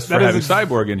us for having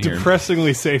Cyborg in here.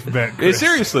 Depressingly safe bet, Chris.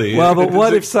 Seriously. Well, but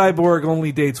what if Cyborg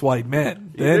only dates white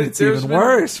men? Then it's even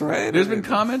worse, right? There's been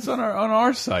comments on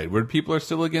our site where people are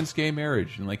still against gay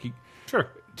marriage, and like, sure,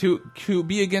 to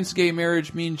be against gay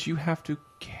marriage means you have to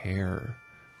care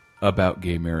about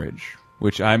gay marriage,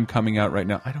 which I'm coming out right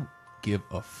now. I don't give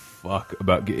a fuck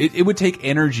about gay. It would take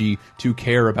energy to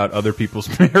care about other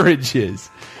people's marriages.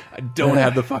 I don't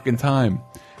have the fucking time.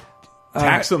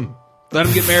 Tax them. Let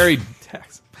them get married.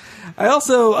 Tax them. I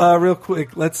also, real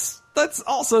quick, let's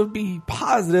also be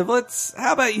positive.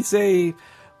 How about you say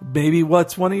maybe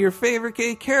what's one of your favorite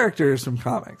gay characters from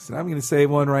comics? And I'm going to say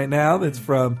one right now that's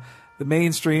from the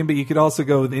mainstream, but you could also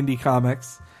go with indie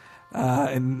comics.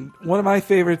 And one of my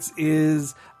favorites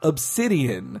is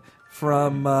Obsidian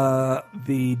from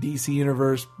the DC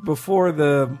universe before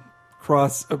the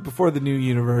new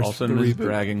universe. Also known as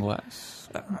Dragonglass.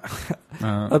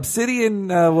 Obsidian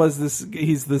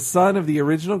he's the son of the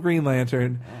original Green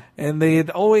Lantern, and they had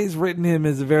always written him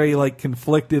as a very like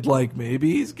conflicted, like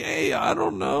maybe he's gay, I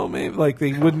don't know, maybe like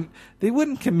they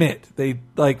wouldn't commit. They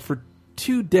like for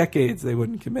 2 decades they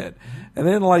wouldn't commit, and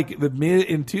then like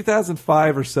in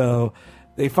 2005 or so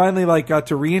they finally like got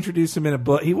to reintroduce him in a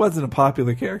book. He wasn't a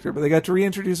popular character, but they got to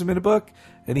reintroduce him in a book,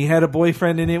 and he had a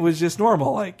boyfriend, and it was just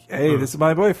normal. Like, hey, this is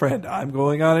my boyfriend. I'm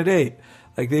going on a date.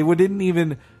 Like they didn't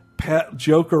even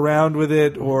joke around with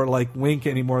it or like wink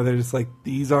anymore. They're just like,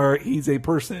 he's a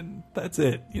person. That's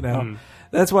it. You know,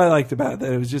 that's what I liked about it.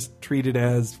 That it was just treated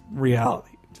as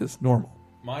reality, just normal.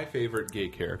 My favorite gay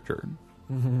character,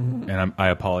 and I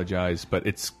apologize, but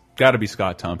it's got to be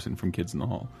Scott Thompson from Kids in the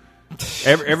Hall.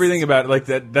 Everything about it, like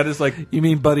that. That is like. You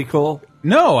mean Buddy Cole?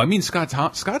 No, I mean Scott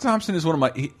Thompson is one of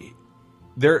my.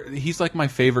 He's like my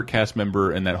favorite cast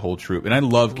member in that whole troupe, and I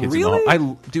love Kids in the Hall.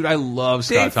 I love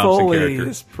Scott Dave Thompson Foley character.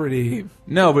 Is pretty.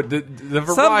 No, but the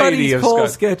variety Somebody's of Cole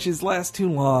Scott sketches last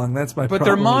too long. That's my. But problem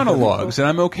they're with monologues, and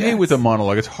I'm okay with a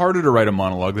monologue. It's harder to write a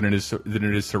monologue than it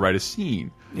is to write a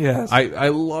scene. Yes, I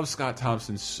love Scott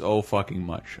Thompson so fucking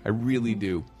much. I really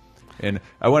do, and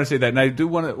I want to say that. And I do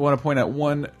want to point out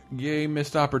one gay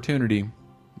missed opportunity.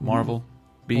 Marvel,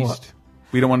 Beast. What?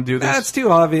 We don't want to do this. That's too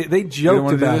obvious. They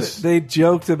joked about it. They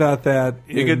joked about that.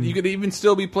 You could even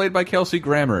still be played by Kelsey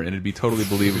Grammer, and it'd be totally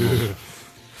believable.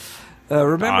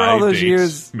 Remember all those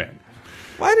years? Man.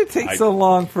 Why did it take so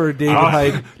long for David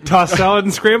Hyde? Tossed salad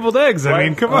and scrambled eggs. I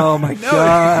mean, come on. Oh my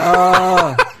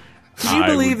god! Can you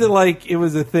believe that? Like it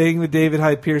was a thing that David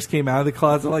Hyde Pierce came out of the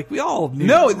closet. Like we all knew.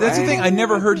 No, that's the thing. I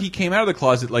never heard he came out of the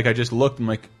closet. Like I just looked and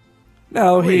like.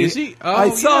 No, is he? Oh,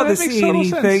 I saw the that makes scene. total He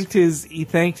sense.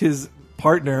 thanked his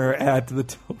partner at the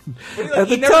He never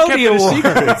Tony kept it a Awards.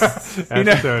 secret.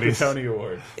 At the Tony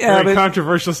Award. Yeah, Very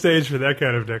controversial stage for that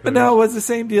kind of declaration. But no, it was the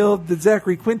same deal that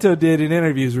Zachary Quinto did in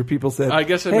interviews where people said,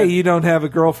 "Hey, you don't have a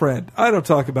girlfriend. I don't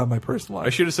talk about my personal life." I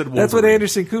should have said Wolverine. That's what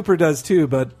Anderson Cooper does too,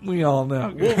 but we all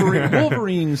know.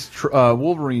 Wolverine's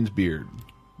beard,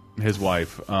 his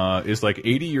wife, is like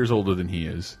 80 years older than he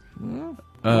is.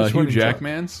 Hugh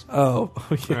Jackman's. Oh,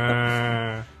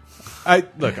 yeah. I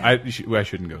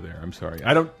shouldn't go there. I'm sorry.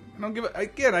 I don't give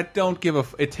a.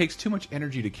 It takes too much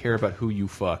energy to care about who you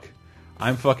fuck.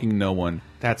 I'm fucking no one.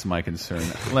 That's my concern.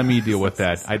 Let me deal with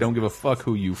that. I don't give a fuck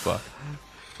who you fuck.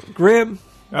 Grim.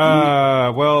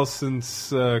 Well,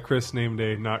 since Chris named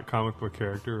a not comic book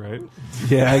character, right?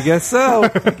 Yeah, I guess so.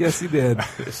 I guess he did.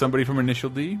 Somebody from Initial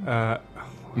D.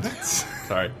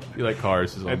 Sorry, you like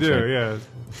cars? Is all I I'm do. saying. Yeah.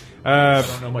 I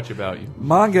don't know much about you.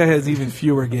 Manga has even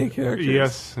fewer gay characters.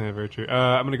 Yes, yeah, very true.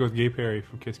 I'm going to go with Gay Perry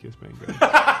from Kiss Kiss Bang Bang.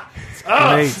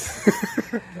 Great.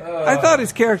 I thought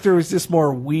his character was just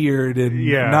more weird and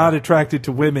not attracted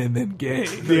to women than gay.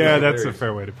 Yeah, that's a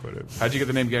fair way to put it. How'd you get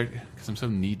the name Gary? Because I'm so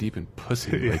knee deep in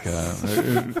pussy. Like,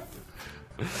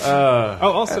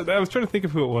 also, I was trying to think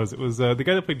of who it was. It was the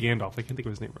guy that played Gandalf. I can't think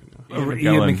of his name right now.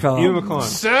 Ian McKellen. Ian McKellen.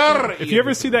 Sir, if you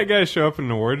ever see that guy show up in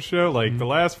an awards show, like the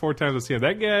last 4 times I've seen him,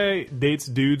 that guy dates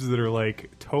dudes that are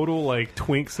like total like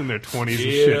twinks in their 20s and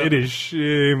shit. It is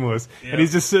shameless. And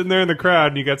he's just sitting there in the crowd,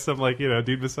 and you got some like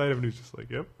dude beside him, and he's just like,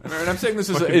 "Yep." And I'm saying this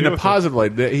is in a positive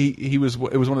light. That he was.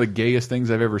 It was one of the gayest things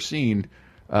I've ever seen.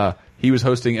 He was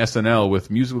hosting SNL with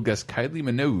musical guest Kylie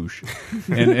Minogue,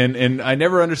 and I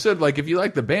never understood, like, if you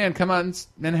like the band, come out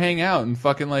and hang out, and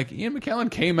fucking like Ian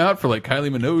McKellen came out for like Kylie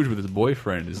Minogue with his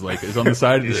boyfriend is on the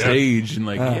side of the stage and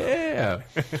like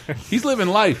he's living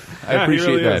life. I appreciate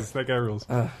he really that. is. That guy rules.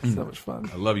 So much fun.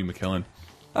 I love you, McKellen.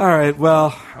 All right.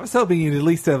 Well, I was hoping you'd at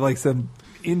least have like some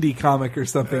indie comic or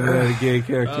something that had a gay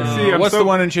character. See, What's the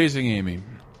one in Chasing Amy?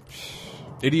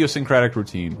 Idiosyncratic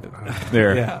Routine.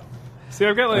 There. Yeah. See,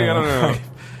 I've got like, I don't know.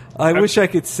 I wish I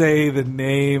could say the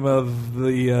name of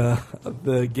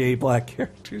the gay black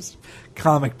character's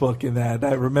comic book in that.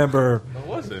 I remember. What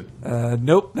was it?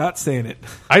 Nope, not saying it.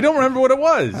 I don't remember what it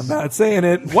was. I'm not saying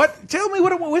it. What? Tell me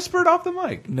what it whispered off the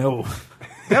mic. No.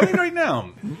 Tell me right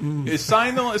now.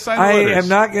 Sign the letters. I am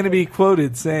not going to be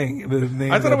quoted saying the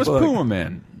name. I thought of it was book. Puma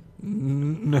Man.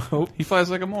 No. He flies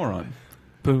like a moron.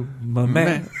 Puma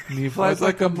Man. He flies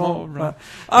like a moron.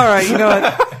 All right, you know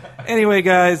what? Anyway,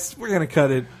 guys, we're going to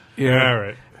cut it here. All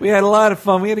right. We had a lot of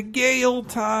fun. We had a gay old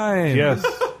time. Yes.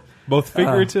 Both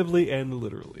figuratively and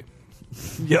literally.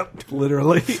 Yep,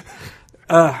 literally.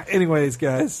 Anyways,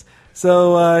 guys.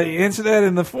 So answer that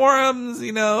in the forums.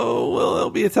 You know, it'll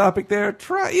be a topic there.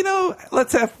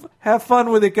 Let's have fun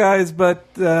with it, guys.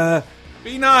 But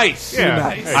be nice.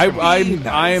 Yeah. Be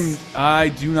nice. I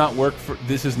do not work for.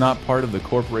 This is not part of the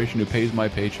corporation who pays my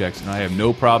paychecks, and I have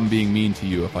no problem being mean to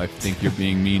you if I think you're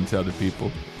being mean to other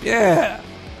people. Yeah.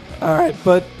 All right,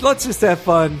 but let's just have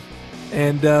fun,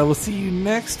 and we'll see you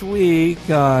next week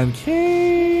on Cape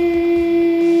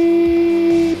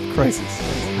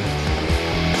Crisis.